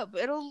 blows up?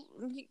 We're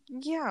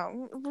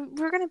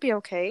gonna be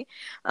okay.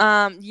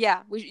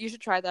 You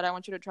should try that. I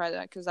want you to try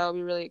that because that will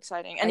be really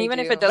exciting. And even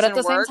if it doesn't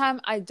work, but at the same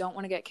time, I don't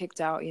want to get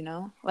kicked out. You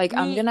know, like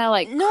I'm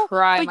gonna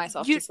cry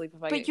myself to sleep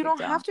if I get kicked out. But you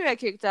don't have to get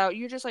kicked out.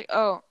 You're just like,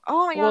 oh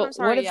my god, I'm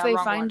sorry. What if they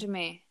find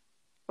me?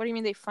 What do you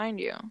mean they find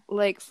you?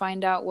 Like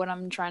find out what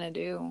I'm trying to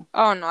do?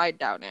 Oh no, I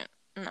doubt it.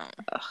 No.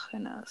 Ugh, who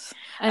knows?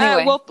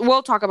 Anyway,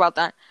 we'll talk about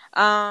that.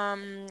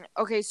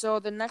 Okay, so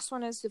the next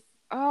one is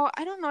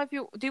I don't know if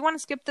do you want to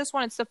skip this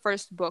one? It's the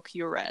first book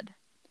you read.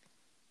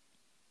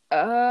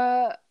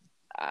 I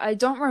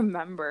don't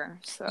remember.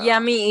 So yeah,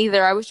 me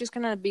either. I was just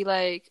gonna be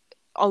like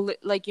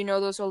you know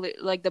those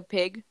like the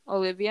pig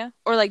Olivia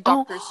or like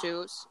Dr.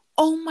 Seuss.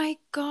 Oh my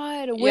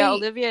god! Wait. Yeah,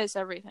 Olivia is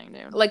everything,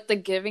 dude. Like the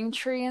Giving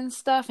Tree and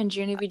stuff, and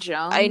Junie B.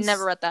 Jones. I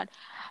never read that.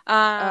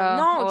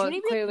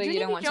 Junie clearly B. you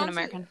don't went to an Jones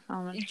American.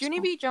 Junie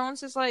B.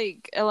 Jones is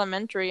like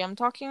elementary. I'm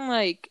talking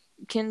like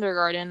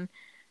kindergarten.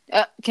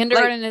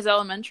 Kindergarten is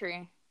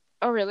elementary.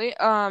 Oh really?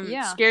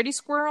 Yeah. Scaredy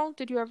Squirrel.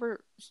 Did you ever?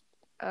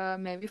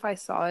 Maybe if I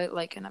saw it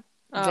like in a.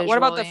 What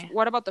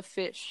about the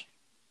fish?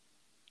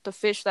 The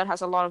fish that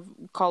has a lot of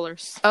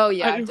colors. Oh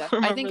yeah,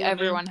 I think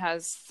everyone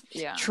has.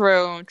 Yeah.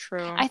 True.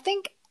 I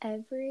think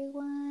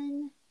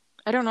everyone.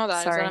 I don't know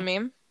that. Sorry. Is that a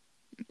meme?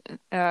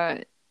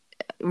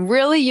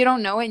 Really? You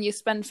don't know and you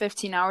spend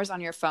 15 hours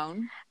on your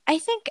phone? I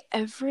think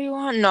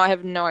everyone... No, I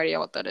have no idea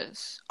what that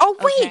is. Oh,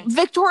 wait! Okay.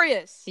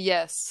 Victorious!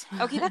 Yes.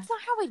 Okay, that's not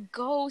how it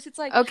goes. It's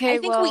like, okay, I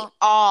think we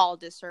all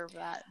deserve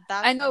that.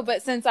 I know,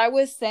 but since I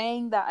was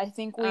saying that I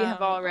think we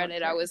have all read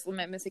it, I was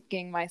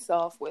mimicking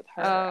myself with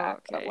her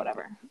but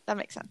whatever. That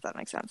makes sense.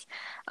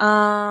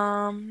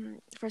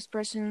 First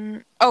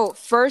person...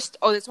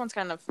 this one's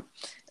kind of...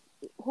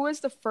 Who is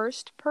the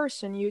first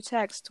person you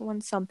text when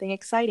something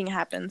exciting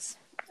happens?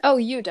 Oh,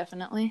 you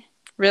definitely.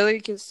 Really?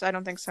 Because I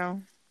don't think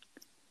so.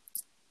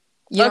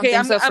 You don't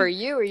think so for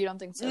you, or you don't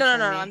think so for me?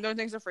 I don't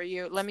think so for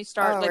you. Let me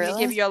start. Let me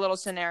give you a little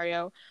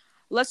scenario.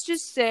 Let's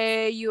just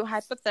say you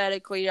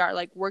hypothetically are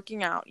like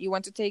working out. You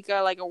went to take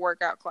a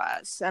workout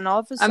class, and all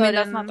of a sudden... I mean,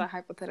 that's not that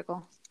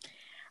hypothetical.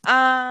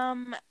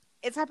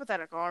 It's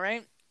hypothetical,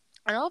 right?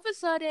 And all of a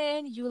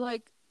sudden, you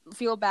like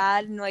feel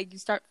bad, and like you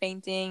start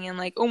fainting, and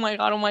like, oh my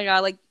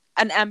god, like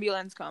an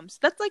ambulance comes.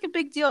 That's like a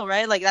big deal,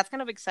 right? Like that's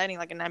kind of exciting.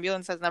 Like an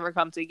ambulance has never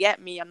come to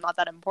get me. I'm not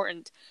that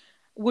important.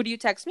 Would you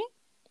text me?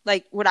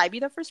 Like, would I be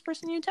the first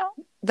person you tell?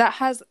 That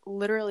has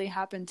literally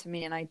happened to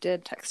me, and I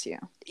did text you.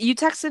 You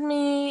texted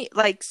me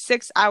like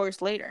 6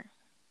 hours later.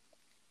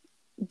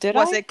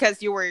 Was it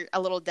because you were a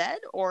little dead,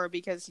 or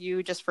because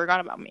you just forgot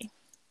about me?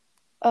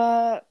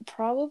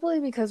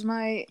 Probably because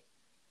I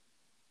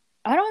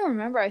don't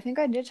remember. I think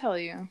I did tell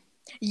you.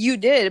 You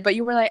did, but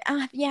you were like,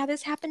 yeah,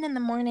 this happened in the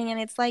morning, and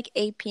it's like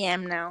 8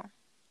 p.m. now.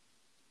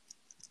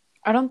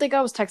 I don't think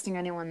I was texting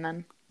anyone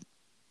then.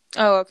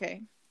 Oh,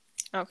 okay.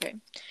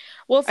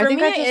 Well, for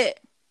me,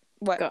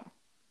 what? Go.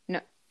 No,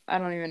 I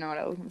don't even know what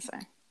I was gonna say.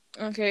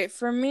 Okay,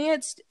 for me,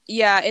 it's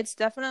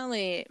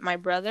definitely my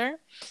brother.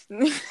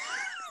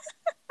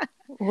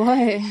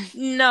 What?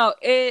 No,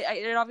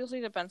 it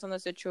obviously depends on the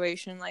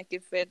situation. Like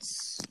if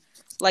it's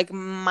like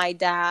my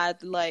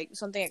dad, like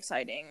something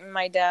exciting.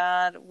 My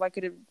dad, what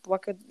could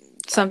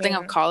something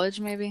of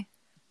college maybe?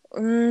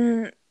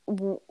 Like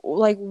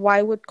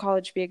why would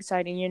college be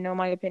exciting? You know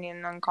my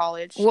opinion on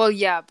college. Well,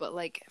 yeah, but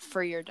like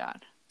for your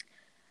dad.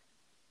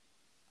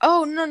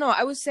 Oh, no.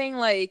 I was saying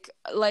like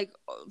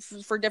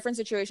for different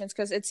situations,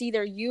 because it's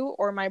either you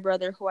or my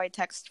brother who I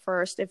text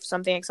first if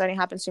something exciting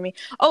happens to me.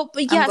 Oh,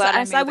 but yes,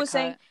 as I was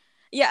saying,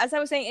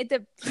 it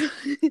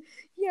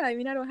yeah, I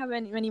mean, I don't have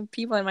many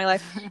people in my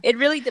life. It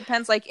really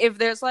depends. Like if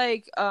there's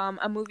like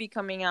a movie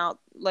coming out,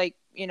 like,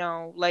 you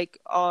know, like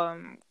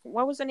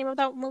what was the name of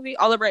that movie?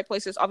 All the Bright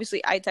Places.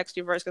 Obviously, I text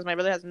you first because my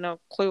brother has no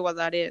clue what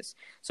that is.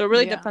 So it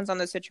really depends on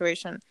the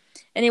situation.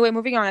 Anyway,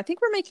 moving on. I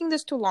think we're making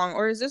this too long,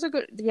 or is this a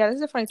good? Yeah, this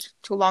is definitely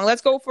too long.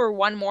 Let's go for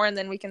one more, and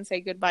then we can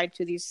say goodbye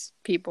to these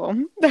people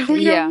that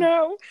we don't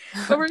know.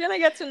 But we're gonna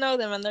get to know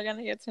them, and they're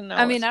gonna get to know.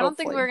 I mean, I don't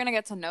think we're gonna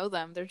get to know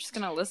them. They're just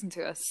gonna listen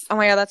to us. Oh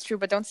my god, that's true.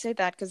 But don't say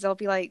that, because they'll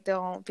be like,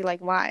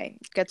 why?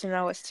 Get to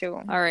know us too.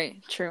 All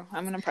right, true.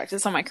 I'm gonna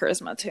practice on my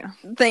charisma too.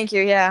 Thank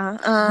you. Yeah.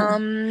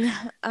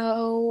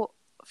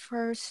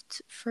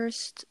 First.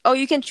 Oh,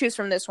 you can choose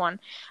from this one.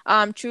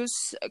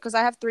 Choose, because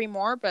I have 3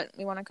 more, but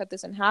we want to cut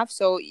this in half.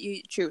 So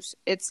you choose.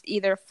 It's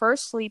either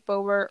first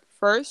sleepover,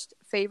 first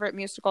favorite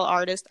musical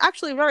artist.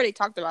 Actually, we've already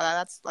talked about that.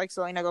 That's like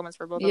Selena Gomez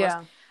for both of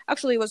us.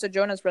 Actually, it was the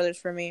Jonas Brothers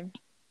for me.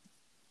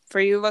 For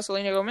you, was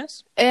Selena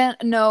Gomez? And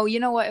no, you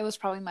know what? It was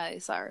probably Miley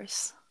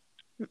Cyrus.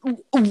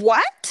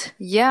 What?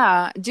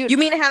 Yeah, dude. You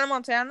mean Hannah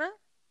Montana?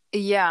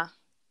 Yeah.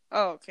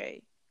 Oh,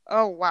 okay.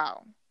 Oh,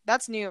 wow.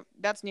 That's new.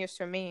 That's news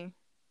to me.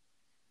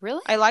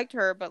 Really? I liked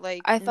her, but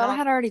like I thought I not.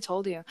 had already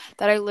told you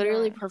that I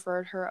literally No.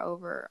 preferred her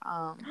over.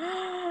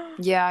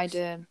 Yeah, I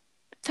did.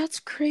 That's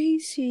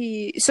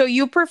crazy. So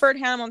you preferred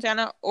Hannah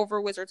Montana over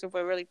Wizards of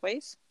Waverly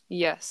Place?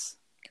 Yes.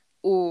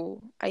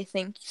 Ooh, I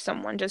think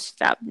someone just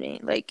stabbed me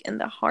like in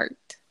the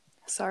heart.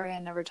 Sorry, I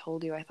never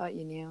told you. I thought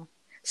you knew.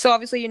 So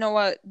obviously you know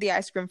what the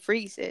ice cream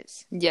freeze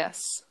is.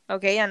 Yes.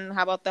 Okay, and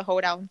how about the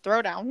hoedown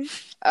throwdown?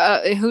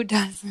 Who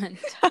doesn't?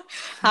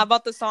 How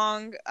about the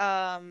song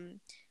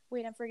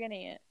wait, I'm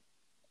forgetting it.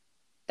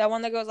 That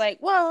one that goes like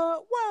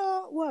whoa,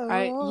 whoa,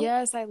 whoa.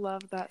 Yes, I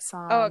love that Oh,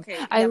 song. okay.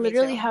 I Yeah, me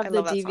literally too. I have the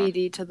love that song.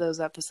 DVD to those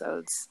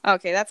episodes.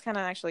 Okay, that's kind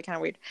of actually kind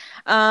of weird.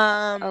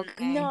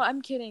 Okay. No,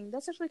 I'm kidding.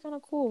 That's actually kind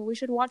of cool. We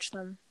should watch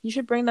them. You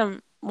should bring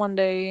them one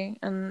day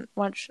and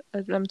watch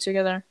them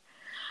together.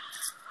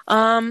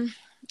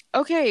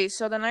 Okay,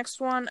 so the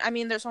next one, I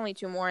mean, there's only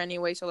two more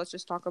anyway, so let's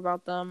just talk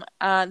about them.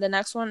 The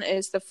next one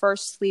is the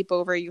first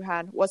sleepover you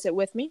had. Was it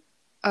with me?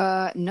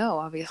 No,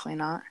 obviously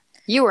not.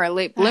 You were a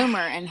late bloomer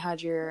and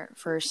had your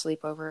first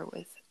sleepover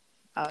with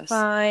us.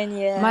 Fine,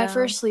 yeah. My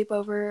first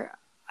sleepover,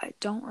 I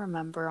don't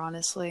remember,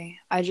 honestly.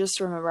 I just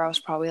remember I was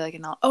probably like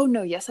oh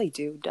no, yes I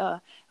do. Duh.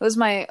 It was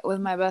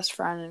with my best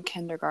friend in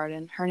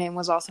kindergarten. Her name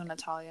was also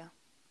Natalia.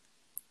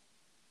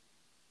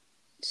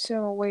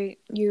 So wait,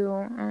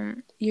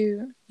 you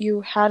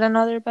had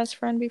another best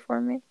friend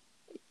before me?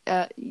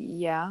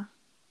 Yeah.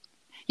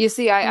 You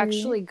see, I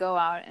actually go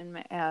out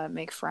and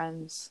make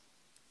friends.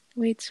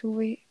 Wait,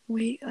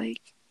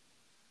 like,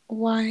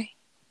 why?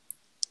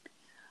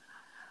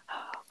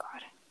 Oh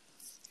God.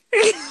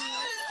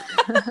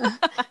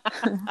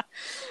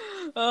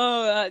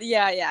 Oh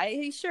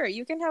yeah. Sure,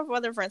 you can have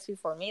other friends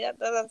before me.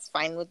 That's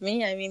fine with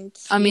me. I mean,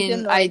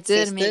 I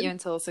did meet you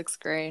until 6th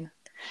grade.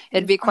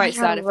 It'd be quite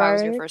sad if I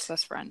was your first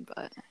best friend,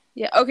 but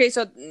yeah. Okay,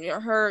 so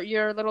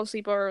your little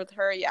sleepover with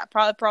her, yeah,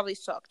 probably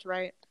sucked,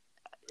 right?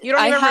 You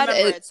don't even remember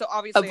it, so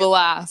obviously a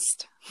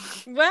blast.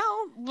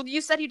 Well, you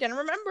said you didn't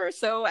remember,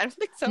 so I don't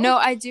think so. No,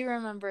 I do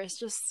remember. It's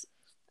just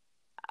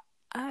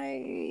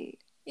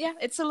yeah,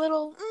 it's a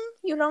little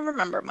you don't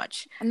remember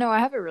much. No, I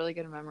have a really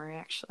good memory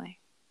actually.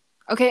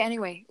 Okay,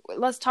 anyway,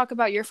 let's talk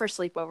about your first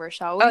sleepover,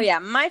 shall we? Oh yeah,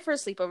 my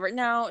first sleepover.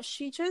 Now,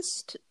 she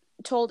just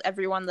told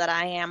everyone that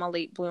I am a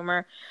late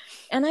bloomer,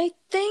 and I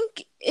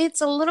think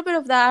it's a little bit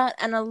of that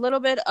and a little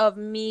bit of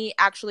me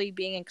actually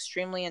being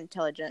extremely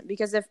intelligent,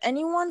 because if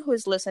anyone who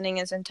is listening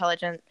is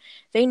intelligent,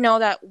 they know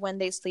that when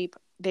they sleep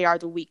they are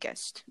the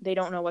weakest. They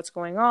don't know what's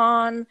going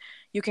on.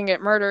 You can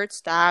get murdered,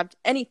 stabbed,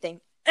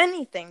 anything,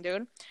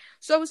 dude.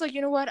 So I was like,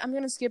 you know what? I'm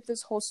going to skip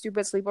this whole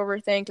stupid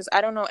sleepover thing because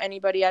I don't know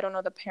anybody. I don't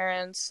know the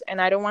parents, and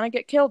I don't want to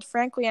get killed.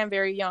 Frankly, I'm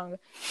very young.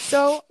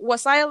 So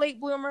was I a late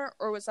bloomer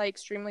or was I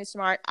extremely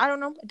smart? I don't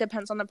know. It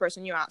depends on the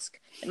person you ask.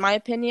 In my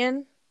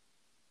opinion,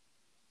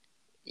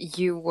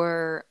 you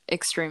were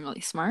extremely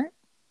smart.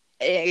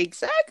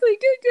 Exactly.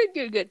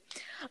 Good.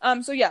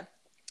 So yeah.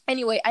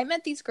 Anyway, I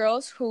met these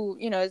girls who,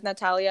 is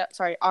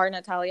are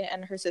Natalia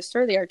and her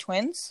sister. They are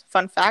twins.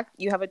 Fun fact,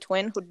 you have a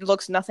twin who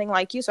looks nothing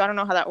like you, so I don't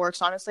know how that works,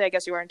 honestly. I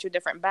guess you were in two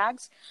different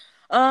bags.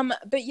 But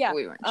yeah.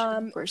 We weren't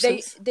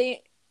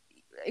they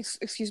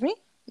excuse me?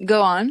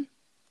 Go on.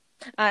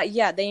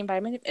 Yeah, they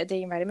invited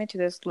me to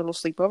this little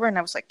sleepover, and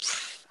I was like,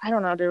 I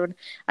don't know, dude.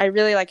 I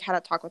really had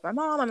a talk with my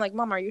mom. I'm like,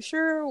 Mom, are you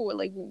sure?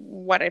 Like,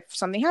 what if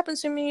something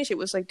happens to me? She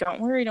was like, Don't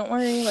worry.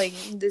 Like,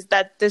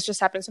 this just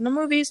happens in the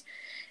movies.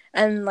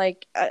 And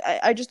like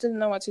I just didn't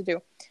know what to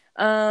do.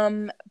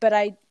 But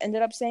I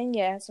ended up saying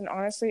yes, and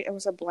honestly it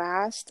was a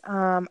blast.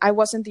 I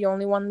wasn't the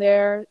only one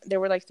there. There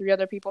were like 3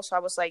 other people, so I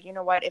was like, you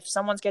know what, if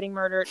someone's getting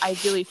murdered, I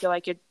really feel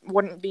like it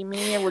wouldn't be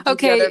me, it would be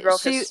the other girl.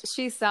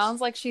 She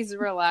sounds like she's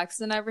relaxed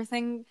and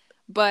everything,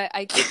 but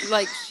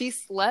she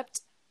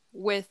slept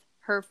with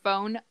her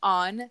phone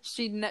on.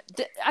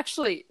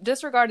 Actually,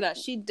 disregard that.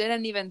 She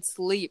didn't even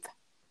sleep.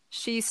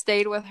 She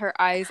stayed with her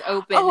eyes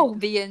open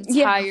the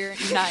entire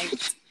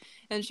night.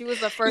 And she was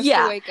the first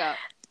to wake up.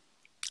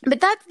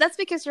 But that's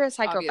because you're a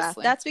psychopath.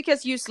 Obviously. That's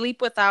because you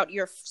sleep without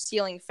your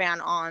ceiling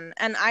fan on.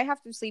 And I have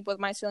to sleep with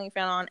my ceiling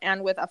fan on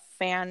and with a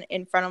fan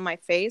in front of my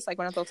face, like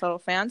one of those little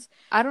fans.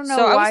 I don't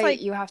know why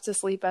you have to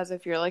sleep as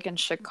if you're like in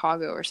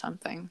Chicago or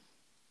something.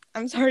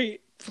 I'm sorry.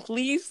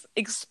 Please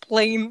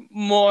explain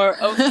more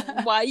of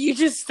why you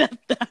just said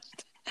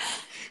that.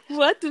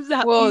 What does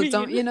that mean? Well,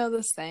 don't you know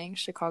the saying,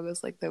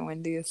 Chicago's like the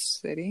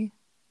windiest city?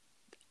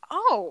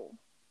 Oh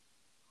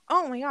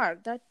my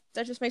God.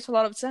 That just makes a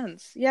lot of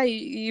sense. Yeah,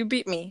 you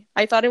beat me.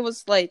 I thought it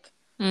was like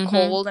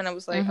cold, and I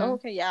was like, oh,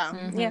 okay, yeah,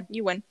 yeah,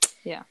 you win.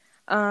 Yeah.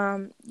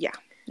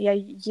 Yeah,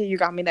 you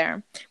got me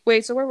there.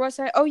 Wait, so where was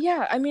I? Oh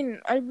yeah, I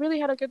mean, I really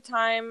had a good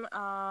time.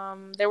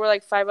 There were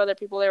like 5 other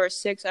people. There were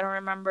 6. I don't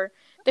remember.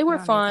 They were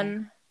fun.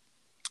 Either.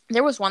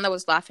 There was one that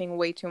was laughing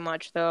way too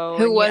much, though.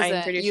 Who was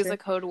it? Use a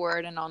code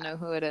word, and I'll know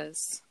who it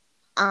is.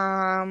 What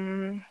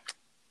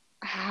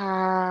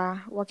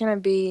can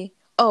it be?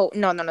 Oh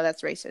no,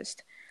 that's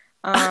racist.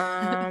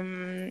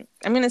 I'm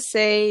gonna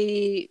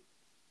say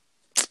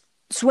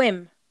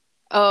swim.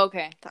 Oh,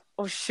 okay.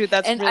 Oh shoot,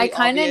 that's And I really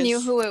kind of knew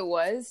obvious. who it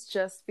was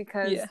just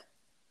Yeah,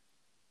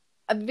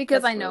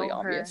 because I that's really know her.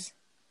 obvious.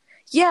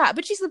 Yeah,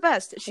 but she's the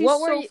best. She's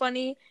What were so you?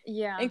 funny.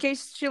 Yeah. In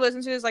case she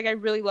listens to this, like I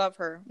really love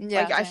her. Like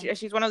Yeah, same.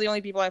 she's one of the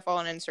only people I follow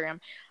on Instagram.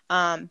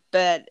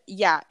 But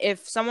yeah,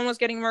 if someone was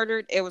getting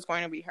murdered, it was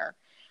going to be her.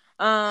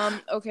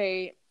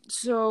 Okay.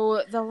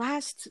 So the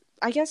last,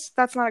 I guess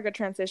that's not a good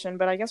transition,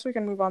 but I guess we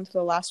can move on to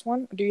the last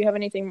one. Do you have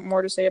anything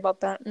more to say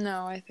about that?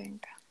 No, I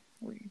think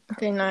we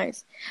Okay, covered it.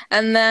 nice.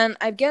 And then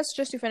I guess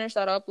just to finish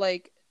that up,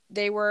 like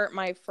they were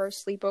my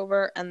first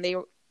sleepover and they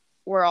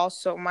were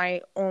also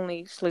my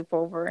only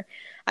sleepover.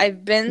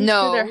 I've been to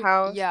their No,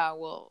 house. yeah,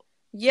 well,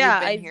 you've Yeah,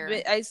 been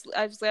here.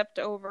 I've slept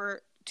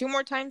over two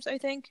more times I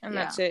think, and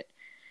Yeah. that's it.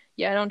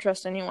 Yeah, I don't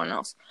trust anyone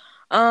else.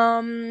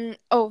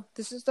 Oh,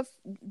 this is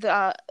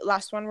the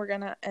last one. We're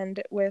gonna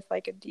end with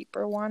like a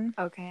deeper one,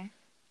 Okay.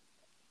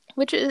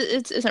 which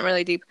it isn't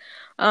really deep.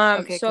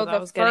 Okay, So because I the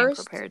was getting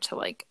first, prepared to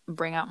like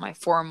bring out my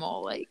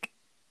formal like.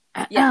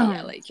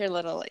 yeah, like your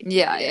little like,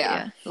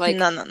 Yeah. Like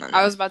I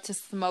no. was about to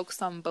smoke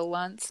some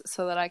blunts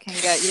so that I can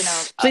get,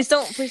 Please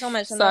don't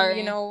mention them. You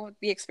sorry. know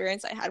the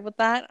experience I had with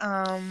that.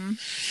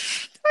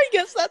 I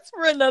guess that's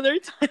for another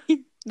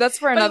time. That's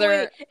for By the way,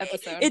 another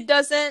episode. it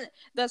doesn't.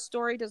 The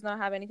story does not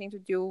have anything to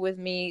do with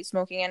me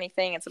smoking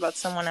anything. It's about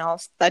someone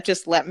else that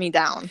just let me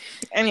down.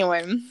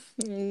 Anyway,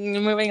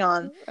 moving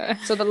on.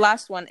 So the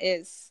last one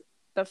is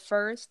the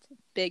first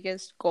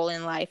biggest goal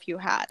in life you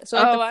had. So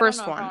like the I don't first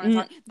know if I want to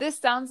one. talk. This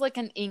sounds like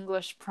an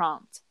English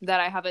prompt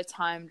that I have a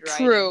timed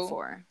writing True.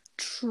 for.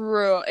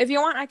 True. If you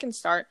want, I can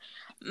start.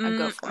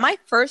 Go for My it.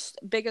 first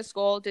biggest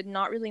goal did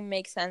not really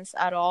make sense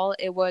at all.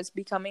 It was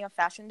becoming a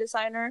fashion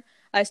designer.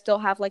 I still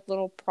have like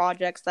little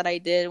projects that I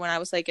did when I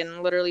was like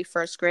in literally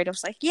first grade. I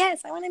was like,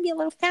 yes, I want to be a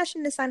little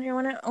fashion designer. I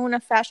want to own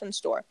a fashion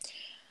store.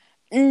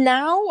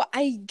 Now,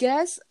 I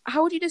guess,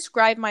 how would you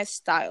describe my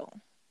style?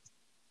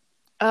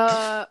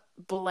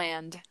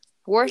 Bland.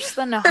 Worse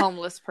than a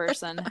homeless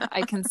person.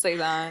 I can say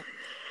that.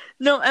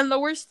 No, and the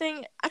worst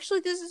thing,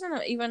 actually, this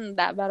isn't even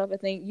that bad of a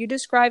thing. You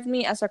described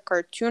me as a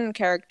cartoon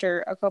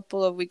character a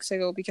couple of weeks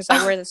ago because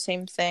I wear the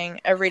same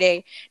thing every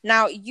day.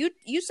 Now, you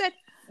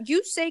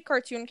say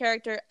cartoon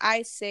character,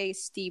 I say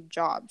Steve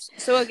Jobs.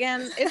 So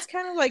again, it's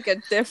kind of like a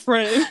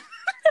different.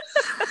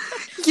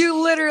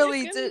 You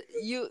literally do.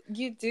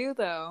 You do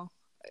though,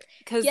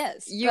 because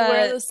Yes, you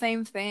wear the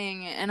same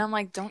thing, and I'm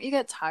like, don't you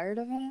get tired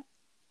of it?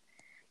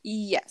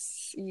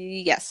 Yes.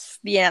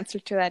 The answer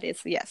to that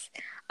is yes.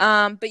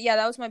 But yeah,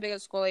 that was my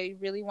biggest goal. I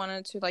really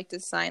wanted to like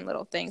design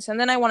little things, and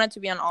then I wanted to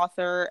be an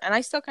author, and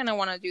I still kind of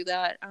want to do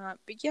that.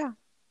 But yeah,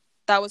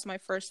 that was my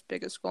first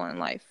biggest goal in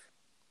life.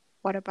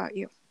 What about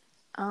you?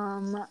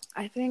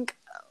 I think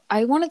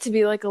I wanted to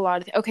be like a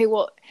lot of okay,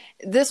 well,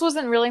 this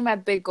wasn't really my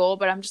big goal,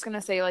 but I'm just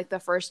gonna say like the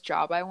first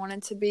job I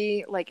wanted to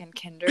be like in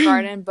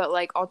kindergarten, but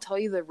like I'll tell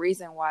you the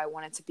reason why I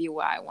wanted to be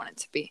what I wanted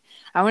to be.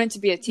 I wanted to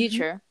be a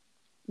teacher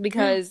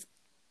because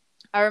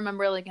I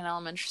remember like in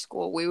elementary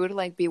school, we would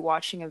like be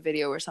watching a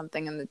video or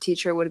something, and the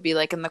teacher would be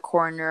like in the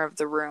corner of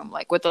the room,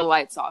 like with the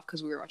lights off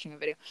because we were watching a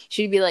video.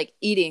 She'd be like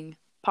eating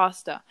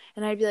pasta,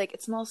 and I'd be like,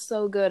 it smells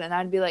so good, and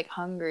I'd be like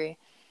hungry.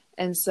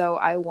 And so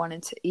I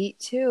wanted to eat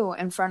too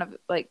in front of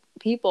like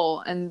people,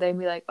 and they'd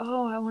be like,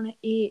 oh, I want to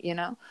eat, you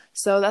know?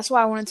 So that's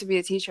why I wanted to be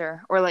a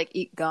teacher or like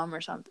eat gum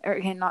or something. Or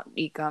okay, not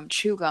eat gum,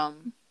 chew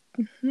gum.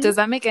 Does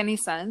that make any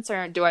sense,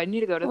 or do I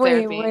need to go to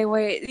therapy?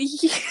 Wait.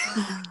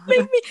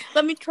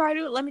 Let me try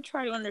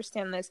to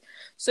understand this.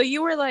 So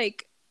you were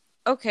like,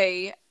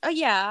 okay,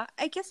 yeah,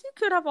 I guess you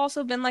could have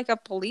also been like a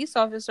police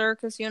officer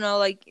because you know,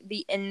 like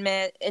the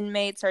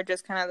inmates are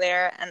just kind of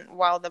there, and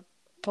while the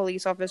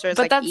police officer is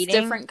But like that's eating.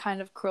 different kind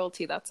of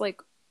cruelty. That's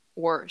like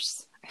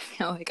worse.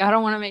 Like I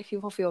don't want to make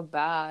people feel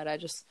bad.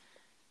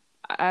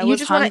 I You was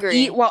just want to hungry.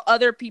 eat while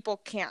other people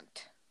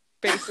can't.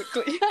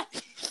 Basically,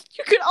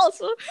 you could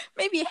also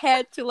maybe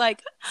head to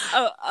like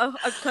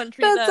a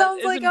country that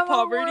sounds is like in I'm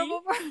poverty. a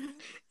horrible person.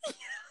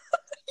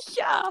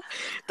 Yeah,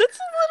 that's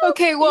a little.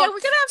 Okay, well, yeah, we're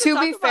gonna have to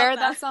talk be about fair,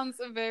 that sounds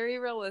very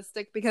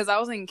realistic because I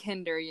was in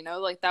kinder, you know,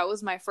 like that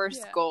was my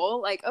first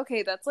goal. Like,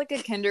 okay, that's like a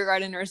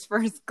kindergartner's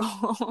first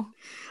goal.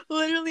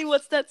 Literally,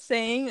 what's that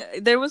saying?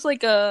 There was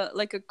like a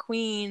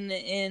queen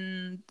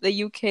in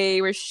the UK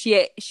where she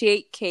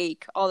ate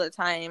cake all the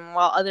time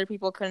while other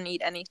people couldn't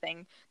eat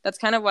anything. That's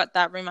kind of what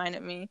that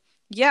reminded me.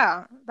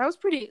 Yeah, that was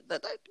pretty.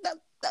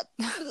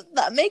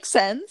 That makes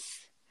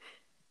sense.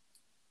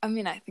 I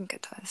mean, I think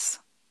it does.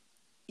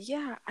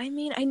 Yeah, I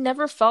mean, I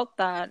never felt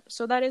that,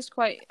 so that is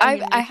quite.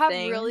 I have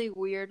really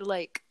weird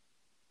like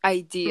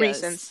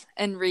ideas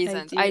and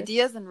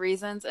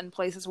reasons and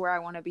places where I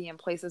want to be and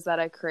places that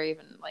I crave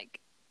and like.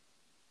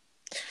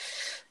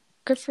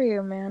 Good for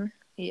you, man.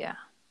 Yeah.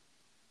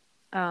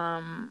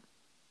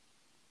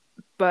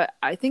 But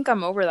I think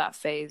I'm over that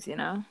phase, you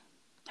know.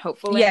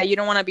 Hopefully. Yeah, you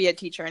don't want to be a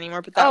teacher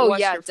anymore, but that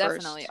was your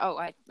definitely. first. Oh,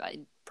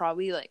 I'd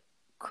probably like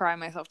cry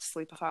myself to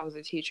sleep if I was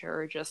a teacher,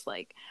 or just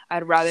like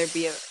I'd rather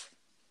be a.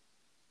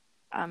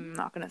 I'm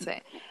not gonna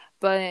say,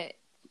 but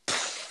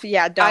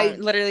Yeah,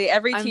 don't. Literally,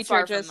 every I'm teacher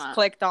far from just that.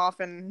 clicked off,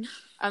 and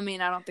I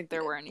mean, I don't think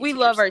there were any. we teachers.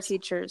 love our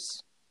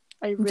teachers.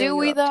 I really Do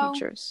we, love though?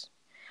 teachers.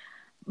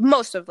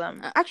 Most of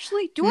them.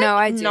 Actually, do No,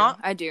 I I do. not?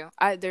 I do.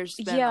 There's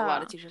been a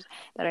lot of teachers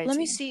that I Let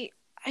me see.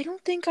 I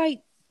don't think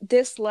I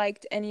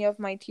disliked any of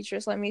my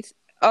teachers.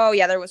 Oh,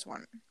 yeah, there was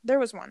one.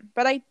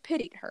 But I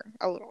pitied her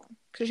a little.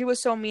 Because she was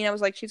so mean. I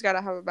was like, she's got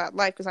to have a bad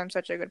life because I'm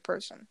such a good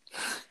person.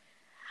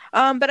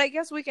 But I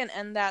guess we can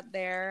end that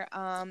there.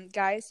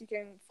 Guys, you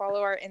can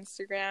follow our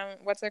Instagram.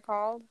 What's it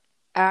called?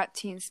 At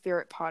Teen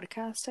Spirit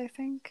Podcast, I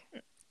think.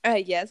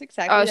 Yes,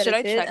 exactly. Oh, should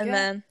I check it? And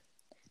then,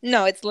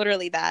 no, it's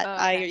literally that. Oh,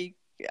 okay.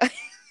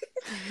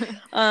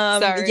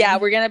 Sorry. Yeah,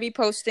 we're gonna be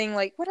posting,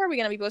 like, what are we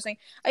gonna be posting?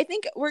 I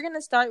think we're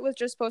gonna start with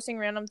just posting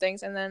random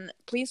things, and then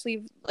please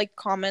leave like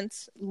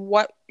comments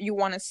what you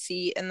want to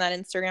see in that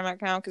Instagram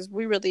account, because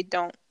we really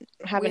don't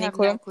have any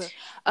clue. No clue.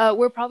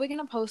 We're probably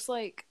gonna post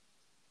like,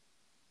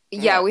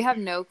 yeah, we have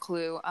no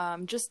clue.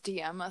 Just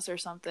DM us or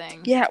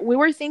something. Yeah, we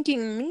were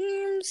thinking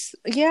memes.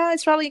 Yeah,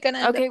 it's probably gonna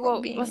end up well,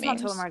 being let's not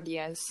memes. tell them our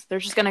ideas. They're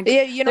just gonna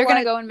they're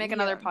gonna go and make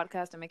another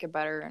podcast and make it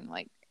better, and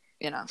like,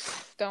 you know,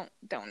 don't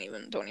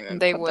even.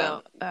 They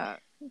will.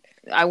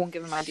 I won't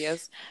give them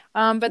ideas.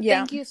 But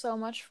thank you so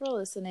much for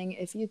listening.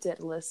 If you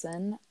did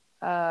listen,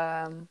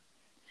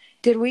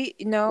 did we?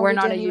 No, we're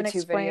not a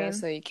YouTube video,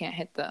 so you can't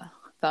hit the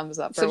thumbs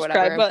up or subscribe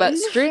whatever. button. But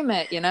stream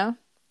it, you know.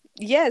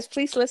 Yes,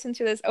 please listen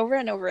to this over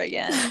and over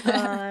again.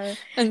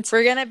 And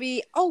we're gonna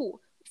be. Oh,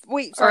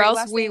 wait, sorry. Or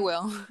else we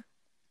will.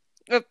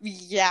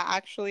 Yeah,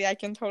 actually, I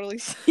can totally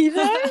see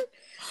that.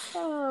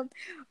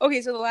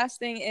 Okay, so the last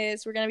thing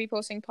is we're gonna be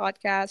posting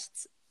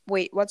podcasts.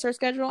 Wait, what's our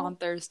schedule? On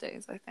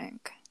Thursdays, I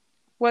think.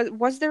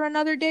 Was there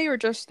another day or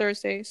just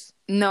Thursdays?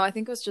 No, I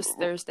think it was just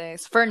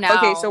Thursdays for now.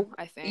 Okay, so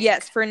I think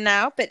yes, for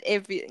now. But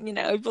if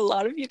if a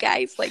lot of you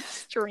guys like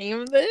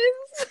stream this,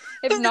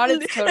 if not,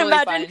 it's totally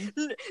fine.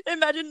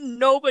 Imagine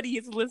nobody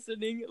is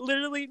listening.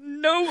 Literally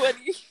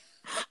nobody.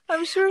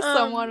 I'm sure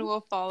someone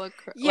will follow.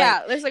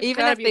 Yeah, there's like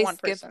even if they skip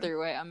person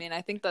through it. I mean,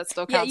 I think that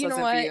still counts as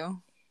a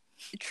view.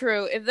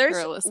 True. If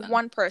there's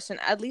one person,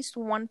 at least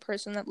one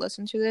person that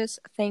listened to this,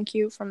 thank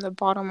you from the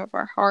bottom of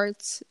our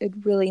hearts. It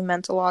really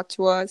meant a lot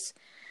to us.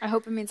 I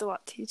hope it means a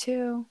lot to you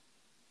too.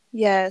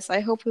 Yes,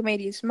 I hope we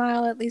made you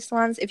smile at least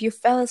once. If you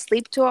fell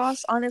asleep to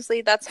us,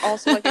 honestly, that's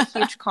also like a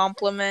huge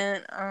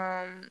compliment.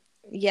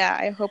 Yeah,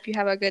 I hope you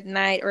have a good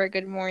night or a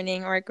good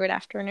morning or a good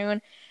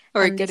afternoon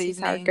or a good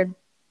evening.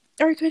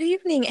 Or a good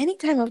evening, any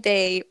time of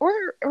day,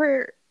 or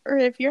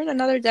if you're in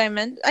another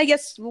dimension. I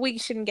guess we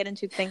shouldn't get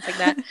into things like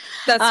that.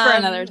 That's for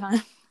another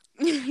time.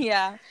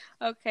 Yeah.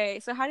 Okay.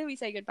 So how do we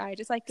say goodbye?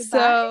 Just like goodbye.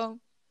 So,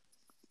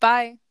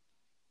 bye.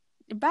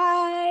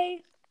 Bye.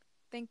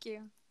 Thank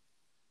you.